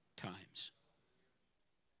times.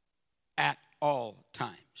 At all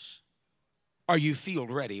times. Are you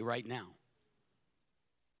field ready right now?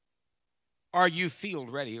 Are you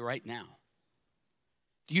field ready right now?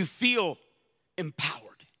 Do you feel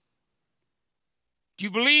empowered? Do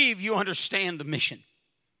you believe you understand the mission?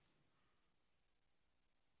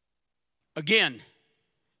 Again,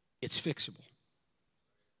 it's fixable.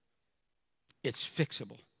 It's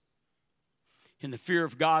fixable. In the fear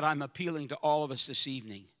of God, I'm appealing to all of us this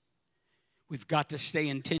evening. We've got to stay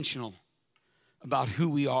intentional about who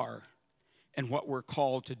we are and what we're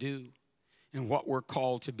called to do and what we're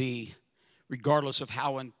called to be, regardless of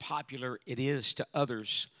how unpopular it is to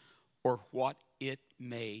others or what it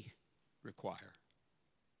may require.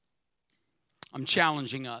 I'm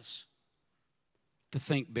challenging us to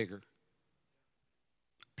think bigger,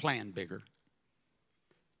 plan bigger,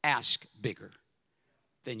 ask bigger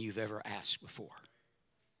than you've ever asked before.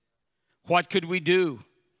 What could we do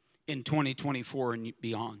in 2024 and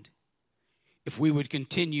beyond if we would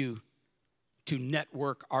continue to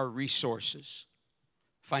network our resources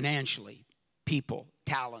financially, people,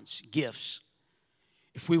 talents, gifts,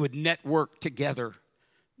 if we would network together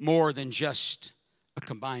more than just a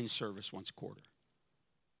combined service once a quarter?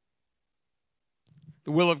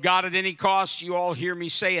 The will of God at any cost, you all hear me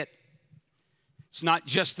say it. It's not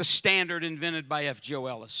just the standard invented by F. Joe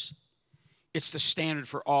Ellis. It's the standard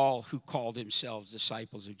for all who call themselves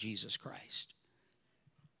disciples of Jesus Christ.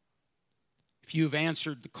 If you've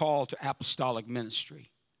answered the call to apostolic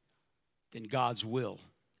ministry, then God's will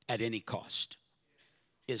at any cost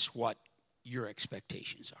is what your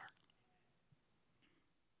expectations are.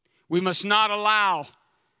 We must not allow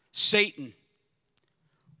Satan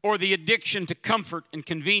or the addiction to comfort and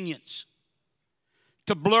convenience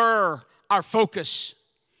to blur our focus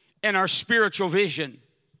and our spiritual vision,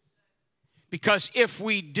 because if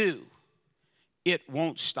we do, it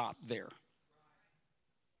won't stop there.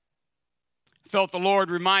 I felt the Lord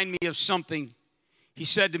remind me of something He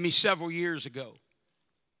said to me several years ago.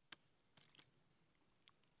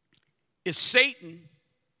 If Satan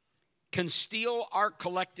can steal our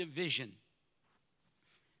collective vision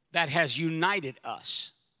that has united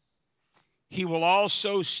us, he will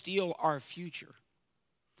also steal our future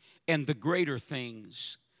and the greater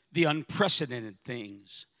things, the unprecedented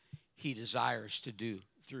things He desires to do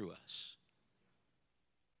through us.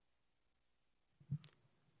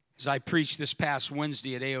 As I preached this past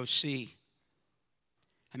Wednesday at AOC,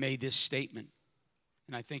 I made this statement,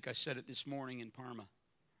 and I think I said it this morning in Parma.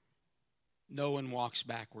 No one walks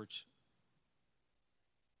backwards.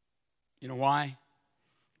 You know why?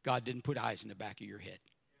 God didn't put eyes in the back of your head.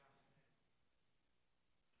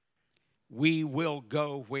 We will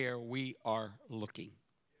go where we are looking.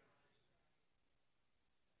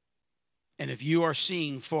 And if you are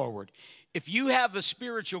seeing forward, if you have the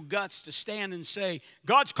spiritual guts to stand and say,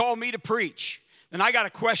 God's called me to preach, then I got a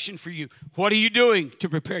question for you. What are you doing to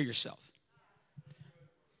prepare yourself?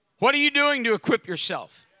 What are you doing to equip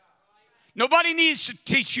yourself? Nobody needs to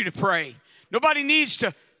teach you to pray. Nobody needs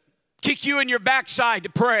to kick you in your backside to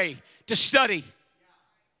pray, to study.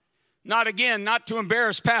 Not to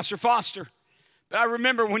embarrass Pastor Foster, but I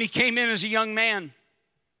remember when he came in as a young man,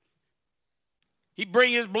 he'd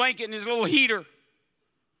bring his blanket and his little heater.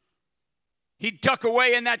 He'd tuck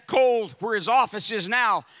away in that cold where his office is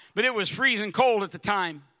now, but it was freezing cold at the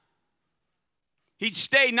time. He'd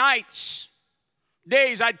stay nights,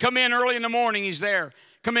 days. I'd come in early in the morning, he's there.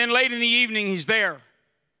 Come in late in the evening, he's there.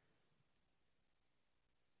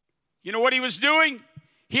 You know what he was doing?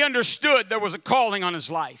 He understood there was a calling on his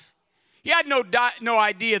life. He had no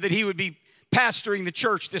idea that he would be pastoring the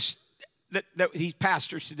church that he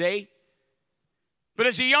pastors today. But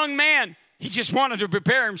as a young man, he just wanted to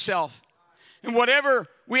prepare himself. And whatever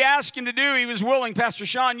we asked him to do, he was willing. Pastor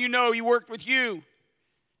Sean, you know he worked with you.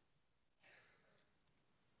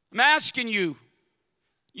 I'm asking you,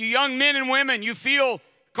 you young men and women, you feel,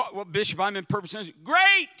 well, Bishop, I'm in purpose.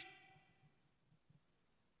 Great!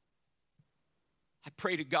 I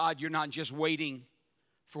pray to God you're not just waiting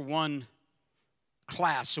for one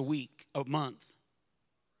class a week, a month.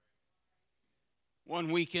 One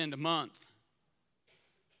weekend a month.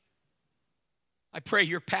 I pray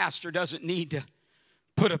your pastor doesn't need to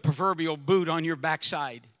put a proverbial boot on your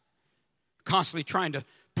backside, constantly trying to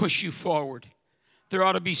push you forward. There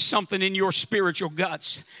ought to be something in your spiritual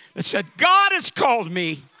guts that said, God has called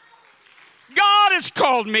me. God has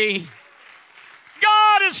called me.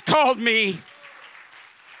 God has called me.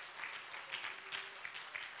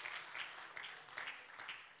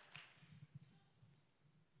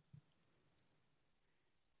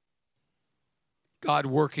 God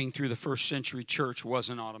working through the first century church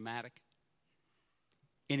wasn't automatic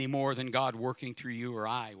any more than God working through you or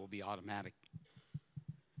I will be automatic.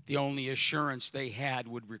 The only assurance they had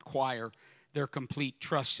would require their complete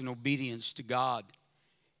trust and obedience to God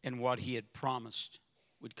and what He had promised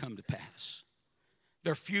would come to pass.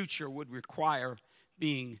 Their future would require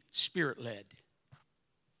being Spirit-led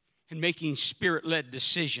and making Spirit-led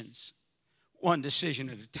decisions, one decision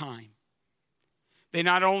at a time. They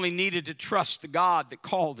not only needed to trust the God that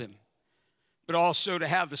called them, but also to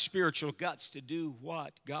have the spiritual guts to do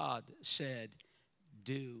what God said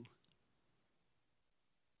do.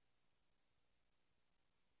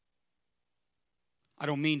 I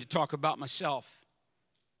don't mean to talk about myself,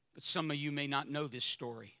 but some of you may not know this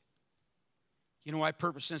story. You know why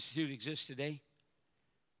Purpose Institute exists today?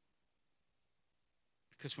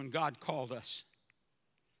 Because when God called us,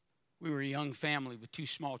 we were a young family with 2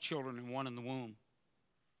 small children and 1 in the womb.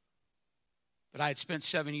 But I had spent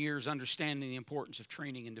 7 years understanding the importance of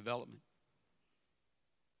training and development.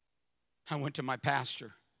 I went to my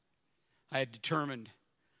pastor. I had determined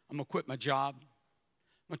I'm going to quit my job.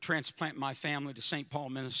 I'm going to transplant my family to St. Paul,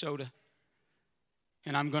 Minnesota.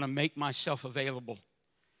 And I'm going to make myself available.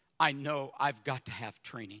 I know I've got to have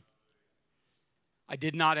training. I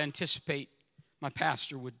did not anticipate my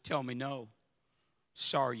pastor would tell me, no,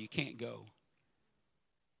 sorry, you can't go.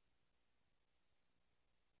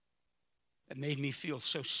 It made me feel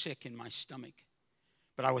so sick in my stomach.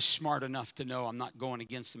 But I was smart enough to know I'm not going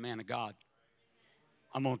against the man of God.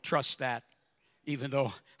 I'm going to trust that, even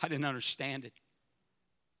though I didn't understand it.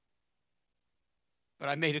 But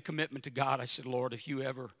I made a commitment to God. I said, Lord, if you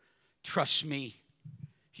ever trust me,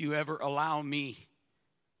 if you ever allow me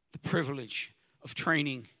the privilege of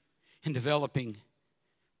training and developing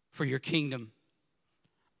for your kingdom,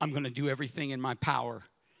 I'm going to do everything in my power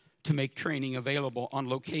to make training available on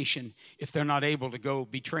location. If they're not able to go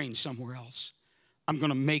be trained somewhere else, I'm going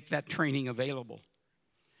to make that training available.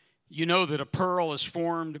 You know that a pearl is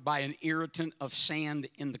formed by an irritant of sand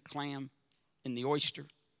in the clam, in the oyster.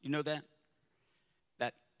 You know that?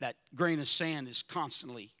 That grain of sand is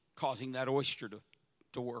constantly causing that oyster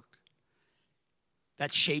to work.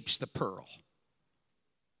 That shapes the pearl.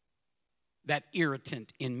 That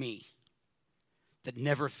irritant in me that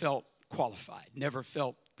never felt qualified, never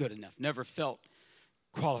felt good enough, never felt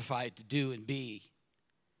qualified to do and be,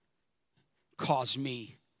 caused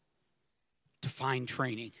me to find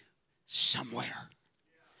training somewhere.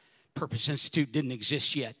 Purpose Institute didn't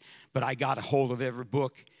exist yet, but I got a hold of every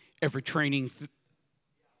book, every training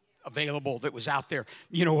available that was out there.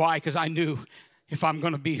 You know why? Because I knew If I'm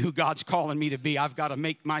going to be who God's calling me to be, I've got to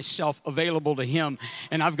make myself available to Him,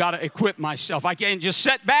 and I've got to equip myself. I can't just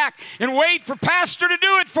sit back and wait for Pastor to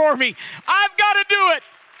do it for me. I've got to do it.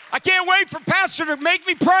 I can't wait for Pastor to make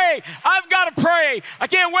me pray. I've got to pray. I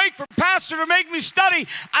can't wait for Pastor to make me study.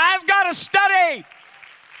 I've got to study.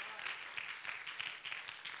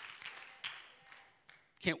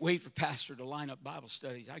 Can't wait for Pastor to line up Bible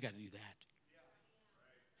studies. I got to do that.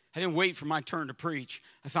 I didn't wait for my turn to preach.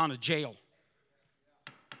 I found a jail.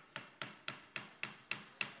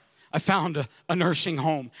 I found a nursing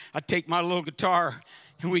home. I'd take my little guitar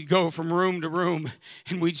and we'd go from room to room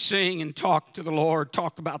and we'd sing and talk to the Lord,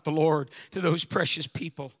 talk about the Lord to those precious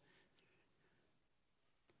people.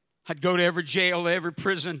 I'd go to every jail, every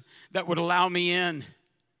prison that would allow me in.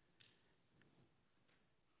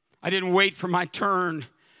 I didn't wait for my turn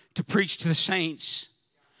to preach to the saints.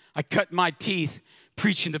 I cut my teeth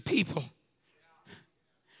preaching to people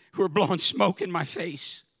who were blowing smoke in my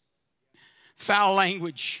face. Foul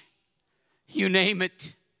language. You name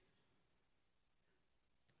it.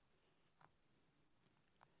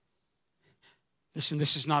 Listen,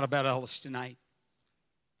 this is not about Ellis tonight.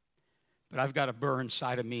 But I've got a burr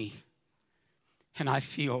inside of me. And I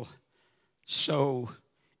feel so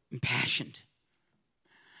impassioned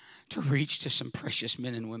to reach to some precious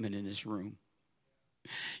men and women in this room.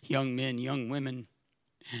 Young men, young women,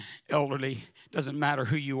 elderly, doesn't matter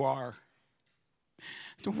who you are.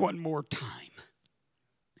 One more time.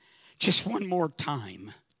 Just one more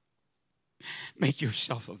time. Make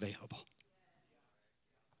yourself available.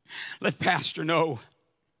 Let Pastor know,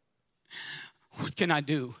 what can I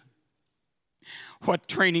do? What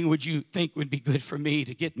training would you think would be good for me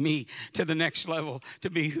to get me to the next level, to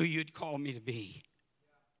be who you'd call me to be?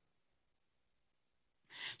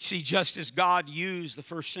 See, just as God used the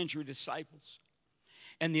first century disciples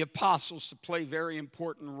and the apostles to play very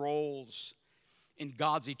important roles in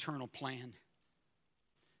God's eternal plan,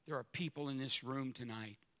 there are people in this room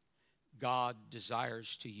tonight God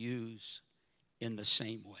desires to use in the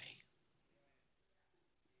same way.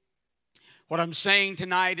 What I'm saying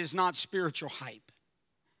tonight is not spiritual hype.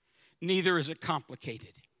 Neither is it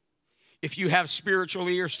complicated. If you have spiritual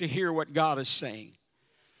ears to hear what God is saying,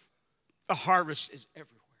 the harvest is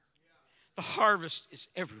everywhere. The harvest is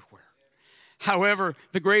everywhere. However,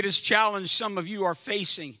 the greatest challenge some of you are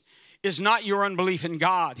facing is not your unbelief in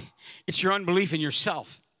God. It's your unbelief in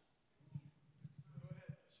yourself.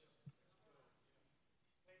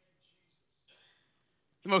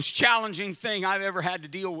 The most challenging thing I've ever had to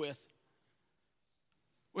deal with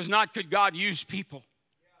was not could God use people,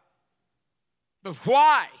 but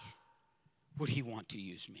why would He want to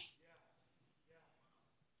use me?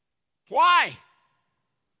 Why?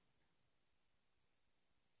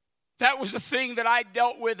 That was the thing that I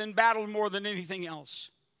dealt with and battled more than anything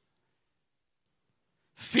else.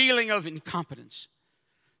 The feeling of incompetence.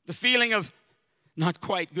 The feeling of not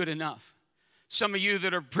quite good enough. Some of you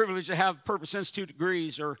that are privileged to have Purpose Institute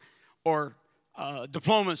degrees or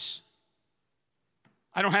diplomas,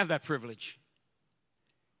 I don't have that privilege,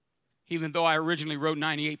 even though I originally wrote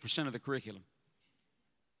 98% of the curriculum.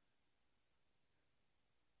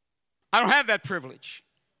 I don't have that privilege.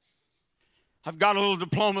 I've got a little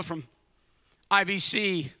diploma from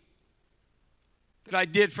IBC that I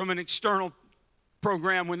did from an external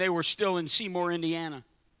program when they were still in Seymour, Indiana.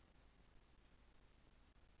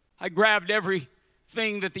 I grabbed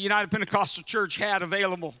everything that the United Pentecostal Church had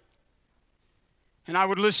available, and I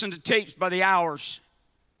would listen to tapes by the hours.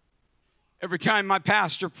 Every time my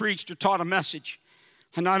pastor preached or taught a message,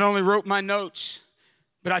 I not only wrote my notes,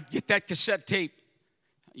 but I'd get that cassette tape.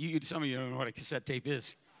 Some of you don't know what a cassette tape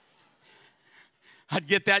is. I'd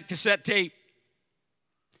get that cassette tape.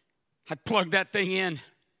 I'd plug that thing in.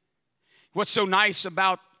 What's so nice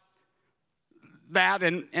about that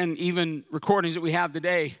and even recordings that we have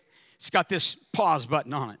today, it's got this pause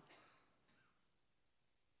button on it.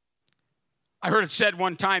 I heard it said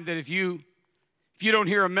one time that if you don't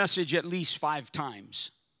hear a message at least 5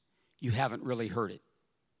 times, you haven't really heard it.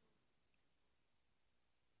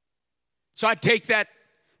 So I'd take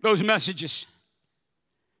those messages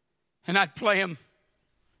and I'd play them.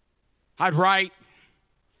 I'd write.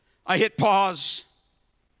 I'd hit pause.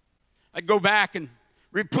 I'd go back and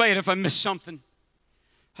replay it if I missed something.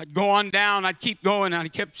 I'd go on down. I'd keep going. And I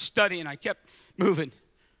kept studying. I kept moving.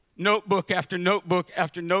 Notebook after notebook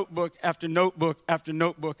after notebook after notebook after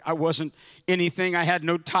notebook. I wasn't anything. I had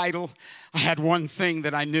no title. I had one thing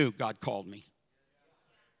that I knew: God called me.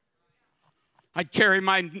 I'd carry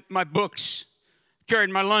my books,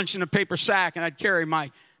 carried my lunch in a paper sack, and I'd carry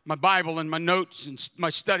my Bible and my notes and my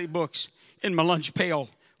study books in my lunch pail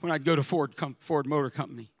when I'd go to Ford Motor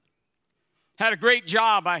Company. Had a great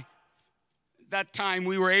job. That time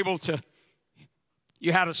we were able to,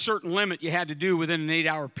 you had a certain limit you had to do within an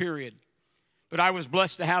 8-hour period. But I was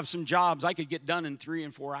blessed to have some jobs I could get done in 3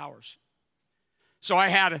 and 4 hours. So I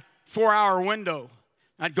had a 4-hour window.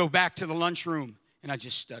 I'd go back to the lunchroom and I'd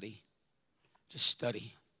just study,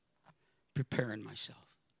 preparing myself.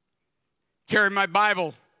 Carry my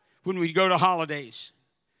Bible when we'd go to holidays.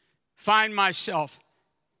 Find myself,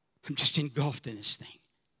 I'm just engulfed in this thing.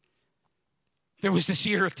 There was this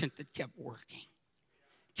irritant that kept working.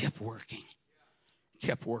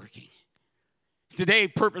 Today,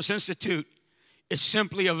 Purpose Institute is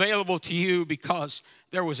simply available to you because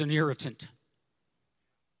there was an irritant.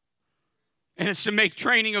 And it's to make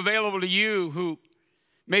training available to you who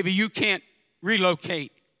maybe you can't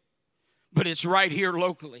relocate, but it's right here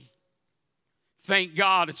locally. Thank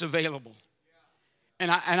God it's available.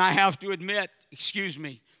 And I have to admit, excuse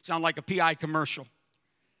me, sound like a PI commercial,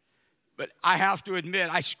 but I have to admit,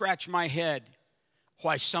 I scratch my head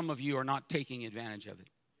why some of you are not taking advantage of it.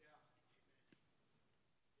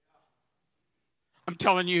 I'm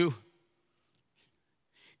telling you,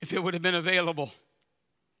 if it would have been available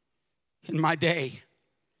in my day,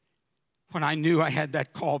 when I knew I had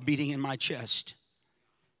that call beating in my chest,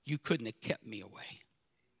 you couldn't have kept me away.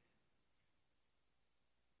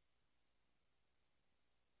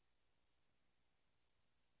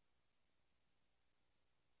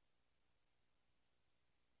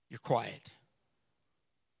 You're quiet.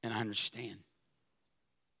 And I understand.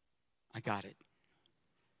 I got it.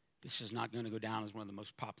 This is not going to go down as one of the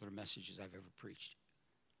most popular messages I've ever preached.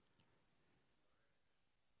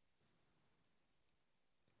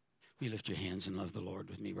 Will you lift your hands and love the Lord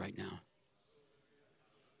with me right now?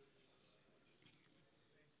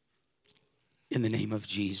 In the name of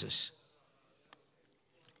Jesus.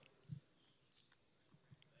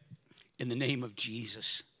 In the name of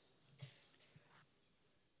Jesus.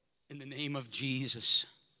 In the name of Jesus.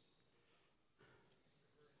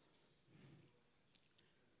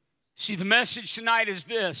 See, the message tonight is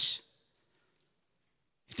this.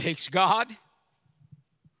 It takes God.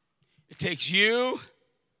 It takes you.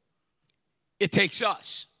 It takes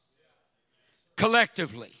us.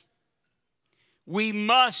 Collectively. We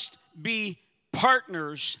must be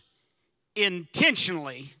partners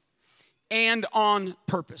intentionally and on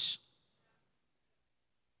purpose.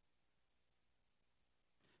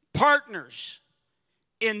 Partners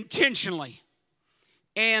intentionally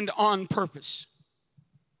and on purpose.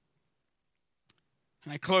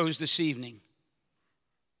 And I close this evening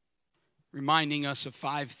reminding us of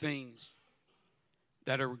 5 things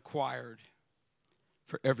that are required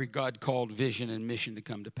for every God-called vision and mission to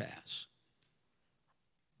come to pass.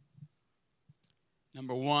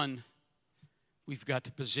 Number 1, we've got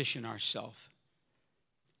to position ourselves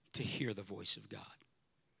to hear the voice of God.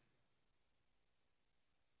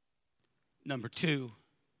 Number 2,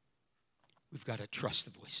 we've got to trust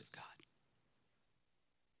the voice of God.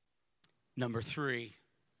 Number 3,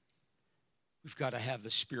 we've got to have the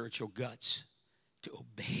spiritual guts to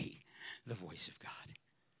obey the voice of God.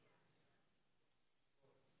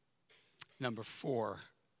 Number 4,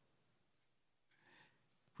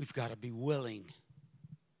 we've got to be willing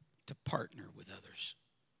to partner with others.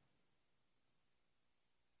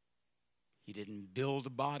 He didn't build a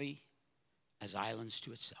body as islands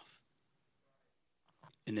to itself.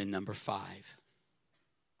 And then number 5,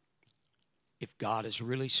 if God has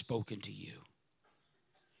really spoken to you,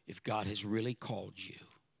 if God has really called you,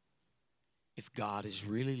 if God is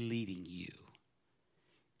really leading you,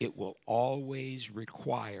 it will always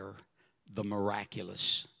require the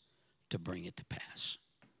miraculous to bring it to pass.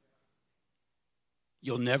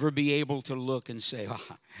 You'll never be able to look and say,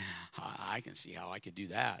 oh, I can see how I could do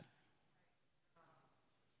that.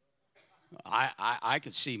 I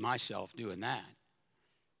could see myself doing that.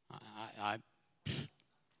 I'm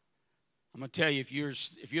going to tell you, if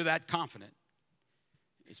you're that confident,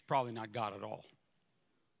 it's probably not God at all.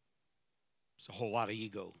 It's a whole lot of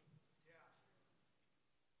ego.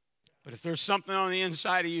 But if there's something on the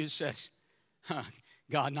inside of you that says,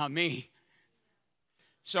 God, not me.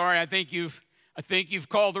 Sorry, I think you've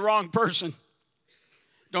called the wrong person.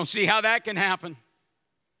 Don't see how that can happen.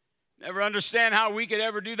 Never understand how we could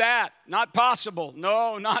ever do that. Not possible.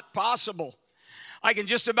 No, not possible. I can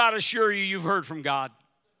just about assure you you've heard from God.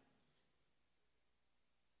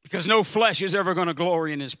 Because no flesh is ever going to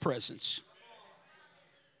glory in His presence.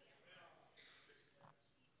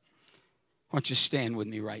 Why don't you stand with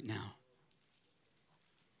me right now?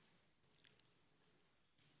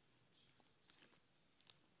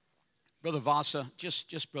 Brother Vasa,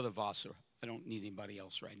 just Brother Vasa. I don't need anybody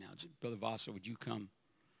else right now. Brother Vasa, would you come?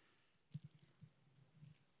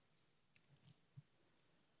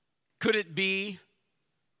 Could it be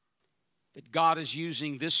that God is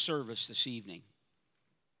using this service this evening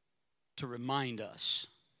to remind us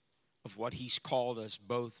of what He's called us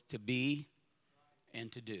both to be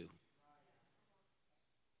and to do?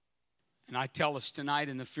 And I tell us tonight,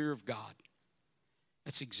 in the fear of God,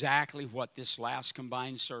 that's exactly what this last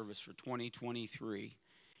combined service for 2023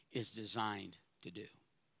 is designed to do.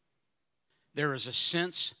 There is a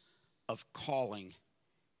sense of calling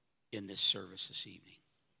in this service this evening.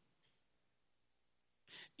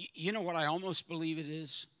 You know what I almost believe it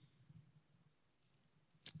is?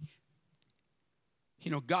 You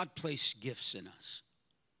know, God placed gifts in us.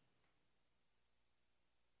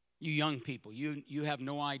 You young people, you have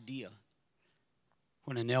no idea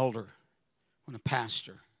when an elder, when a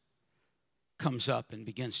pastor comes up and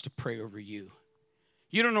begins to pray over you.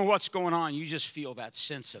 You don't know what's going on. You just feel that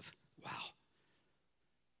sense of, wow,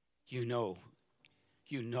 you know.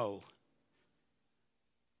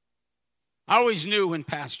 I always knew when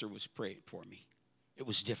pastor was praying for me. It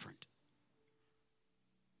was different.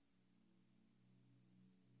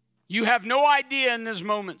 You have no idea in those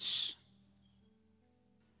moments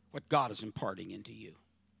what God is imparting into you.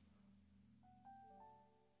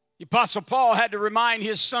 The Apostle Paul had to remind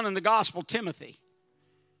his son in the gospel, Timothy,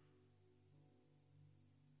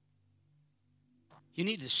 you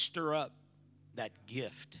need to stir up that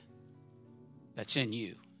gift that's in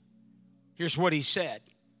you. Here's what he said.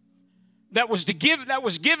 That was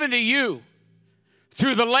given to you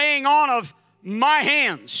through the laying on of my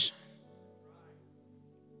hands.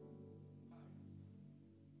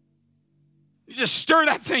 You just stir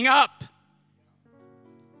that thing up.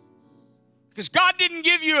 Because God didn't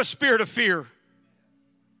give you a spirit of fear,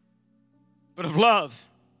 but of love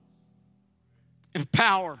and of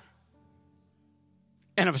power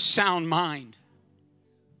and of a sound mind.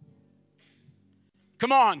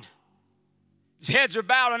 Come on. His heads are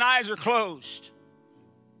bowed and eyes are closed.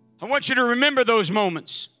 I want you to remember those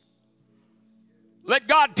moments. Let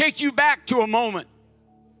God take you back to a moment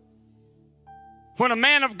when a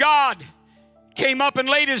man of God came up and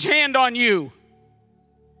laid his hand on you,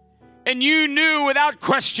 and you knew without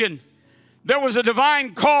question there was a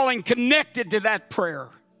divine calling connected to that prayer.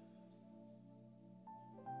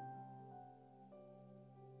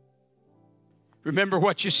 Remember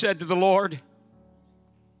what you said to the Lord?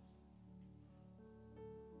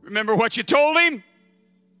 Remember what you told Him?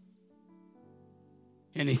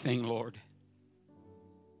 Anything, Lord.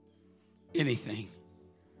 Anything.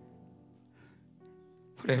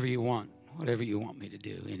 Whatever you want me to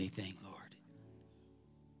do, anything, Lord.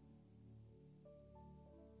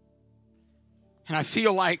 And I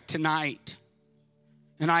feel like tonight,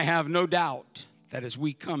 and I have no doubt that as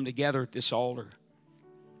we come together at this altar,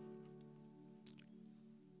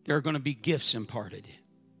 there are going to be gifts imparted.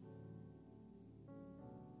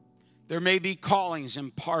 There may be callings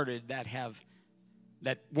imparted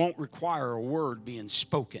that won't require a word being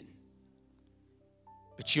spoken.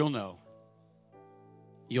 But you'll know.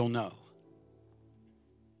 You'll know.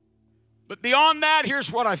 But beyond that,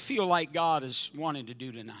 here's what I feel like God is wanting to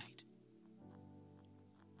do tonight.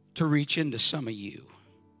 To reach into some of you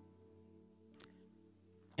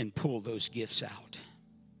and pull those gifts out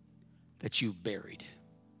that you've buried.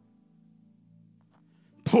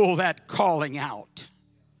 Pull that calling out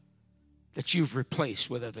that you've replaced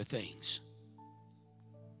with other things.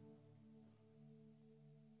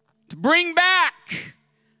 To bring back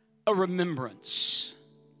a remembrance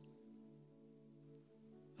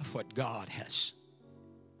of what God has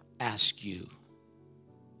asked you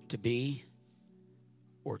to be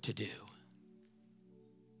or to do.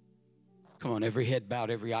 Come on, every head bowed,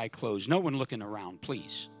 every eye closed. No one looking around,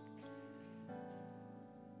 please.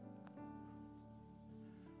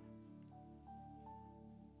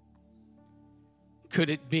 Could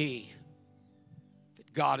it be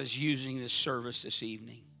that God is using this service this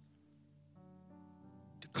evening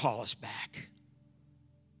to call us back?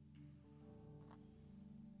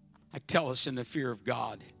 I tell us in the fear of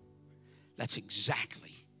God, that's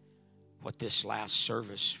exactly what this last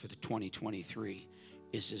service for the 2023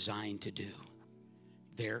 is designed to do.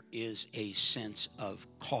 There is a sense of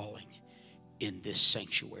calling in this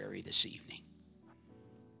sanctuary this evening.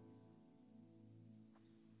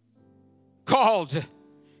 Called to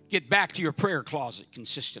get back to your prayer closet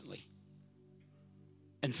consistently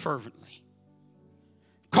and fervently.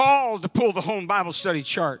 Called to pull the home Bible study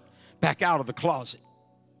chart back out of the closet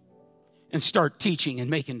and start teaching and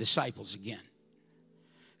making disciples again.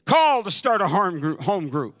 Called to start a home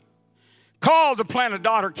group. Called to plant a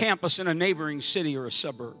daughter campus in a neighboring city or a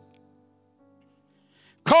suburb.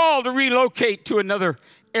 Called to relocate to another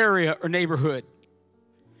area or neighborhood.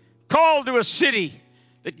 Called to a city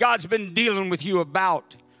that God's been dealing with you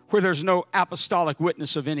about where there's no apostolic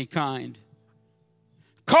witness of any kind.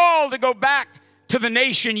 Called to go back to the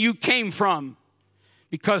nation you came from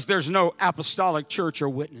because there's no apostolic church or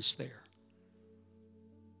witness there.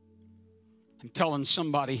 I'm telling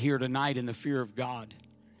somebody here tonight in the fear of God,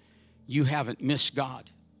 you haven't missed God.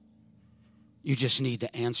 You just need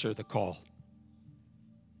to answer the call.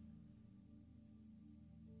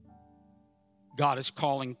 God is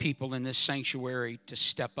calling people in this sanctuary to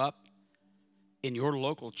step up in your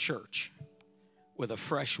local church with a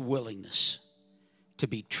fresh willingness to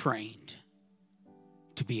be trained,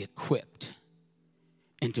 to be equipped,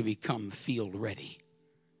 and to become field ready.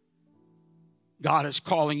 God is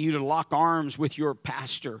calling you to lock arms with your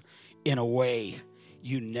pastor in a way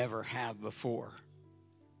you never have before.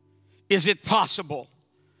 Is it possible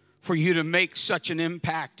for you to make such an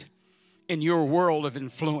impact in your world of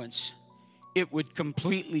influence? It would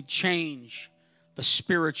completely change the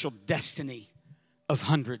spiritual destiny of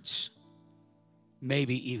hundreds,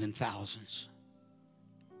 maybe even thousands.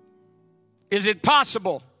 Is it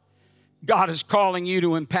possible God is calling you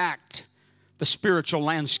to impact the spiritual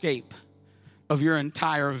landscape of your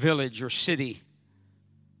entire village or city,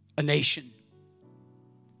 a nation,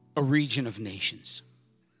 a region of nations?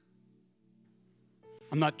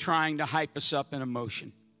 I'm not trying to hype us up in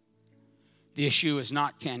emotion. The issue is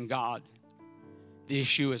not can God. The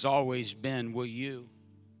issue has always been, will you?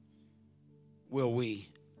 Will we?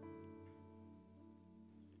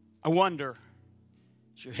 I wonder,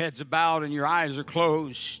 as your head's bowed and your eyes are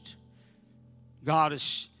closed, God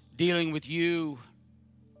is dealing with you.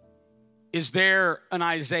 Is there an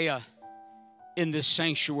Isaiah in this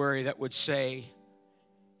sanctuary that would say,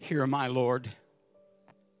 "Here am I, Lord,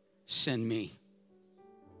 send me"?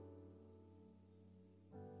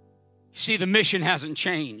 See, the mission hasn't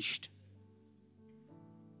changed.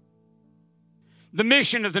 The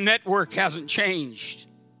mission of the network hasn't changed.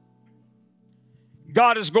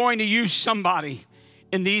 God is going to use somebody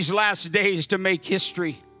in these last days to make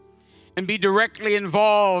history and be directly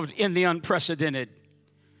involved in the unprecedented.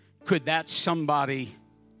 Could that somebody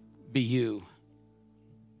be you?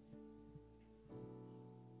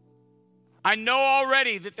 I know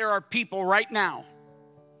already that there are people right now,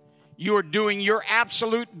 you are doing your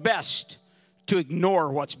absolute best to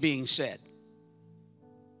ignore what's being said.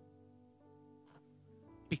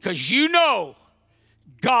 Because you know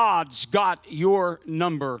God's got your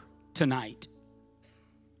number tonight.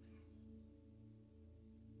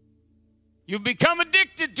 You've become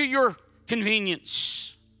addicted to your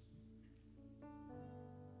convenience.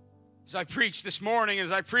 As I preached this morning,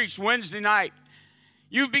 as I preached Wednesday night,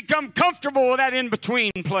 you've become comfortable with that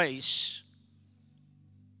in-between place.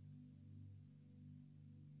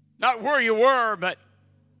 Not where you were, but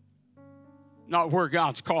not where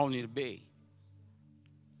God's calling you to be.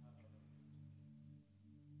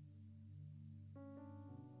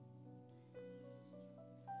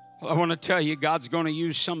 Well, I want to tell you, God's going to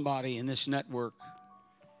use somebody in this network.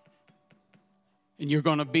 And you're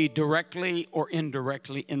going to be directly or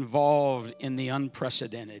indirectly involved in the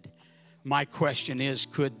unprecedented. My question is,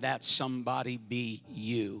 could that somebody be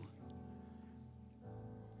you?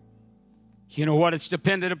 You know what it's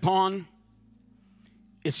dependent upon?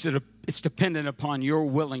 It's dependent upon your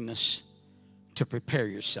willingness to prepare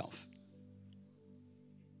yourself.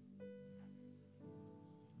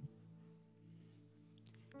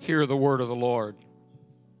 Hear the word of the Lord.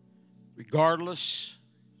 Regardless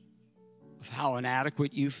of how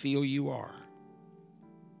inadequate you feel you are,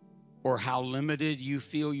 or how limited you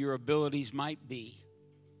feel your abilities might be,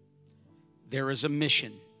 there is a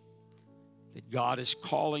mission that God is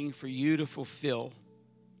calling for you to fulfill.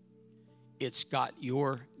 It's got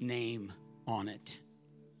your name on it.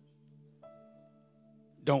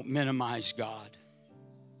 Don't minimize God.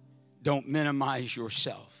 Don't minimize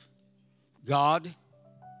yourself. God,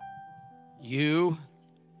 you,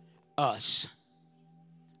 us,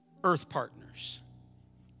 earth partners,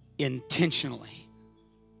 intentionally,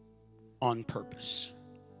 on purpose.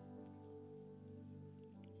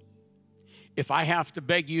 If I have to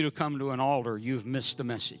beg you to come to an altar, you've missed the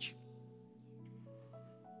message.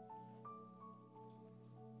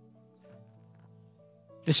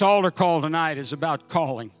 This altar call tonight is about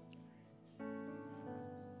calling.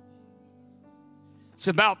 It's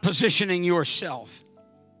about positioning yourself.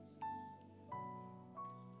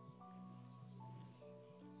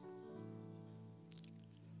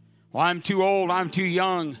 Well, I'm too old, I'm too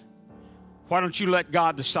young. Why don't you let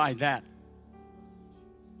God decide that?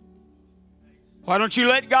 Why don't you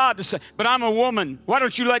let God decide? But I'm a woman. Why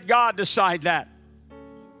don't you let God decide that?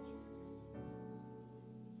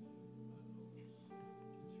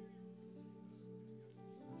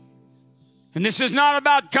 And this is not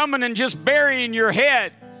about coming and just burying your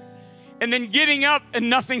head and then getting up and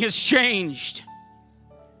nothing has changed.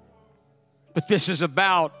 But this is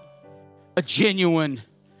about a genuine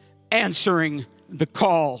answering the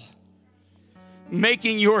call,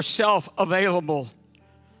 making yourself available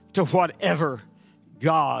to whatever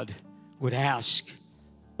God would ask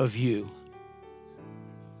of you.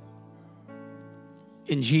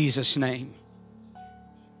 In Jesus' name.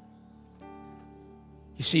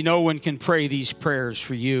 You see, no one can pray these prayers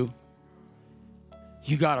for you.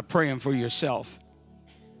 You got to pray them for yourself.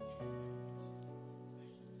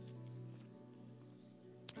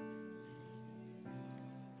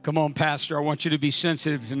 Come on, Pastor, I want you to be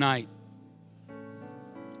sensitive tonight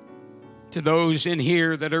to those in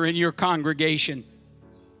here that are in your congregation.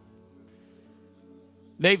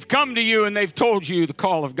 They've come to you and they've told you the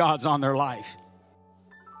call of God's on their life.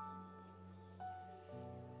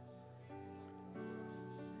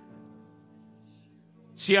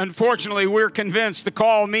 See, unfortunately, we're convinced the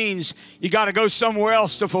call means you got to go somewhere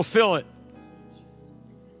else to fulfill it.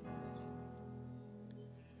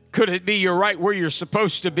 Could it be you're right where you're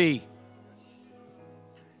supposed to be?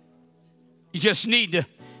 You just need to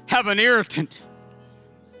have an irritant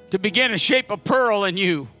to begin to shape a pearl in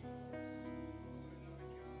you.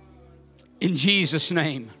 In Jesus'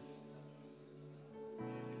 name.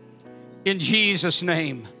 In Jesus'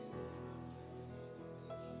 name.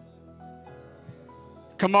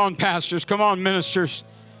 Come on, pastors. Come on, ministers.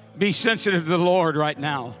 Be sensitive to the Lord right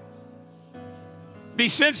now. Be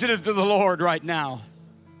sensitive to the Lord right now.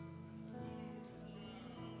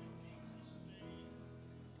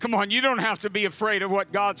 Come on, you don't have to be afraid of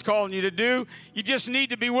what God's calling you to do. You just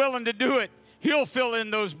need to be willing to do it. He'll fill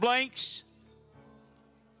in those blanks.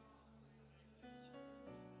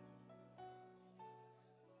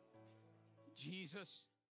 Jesus.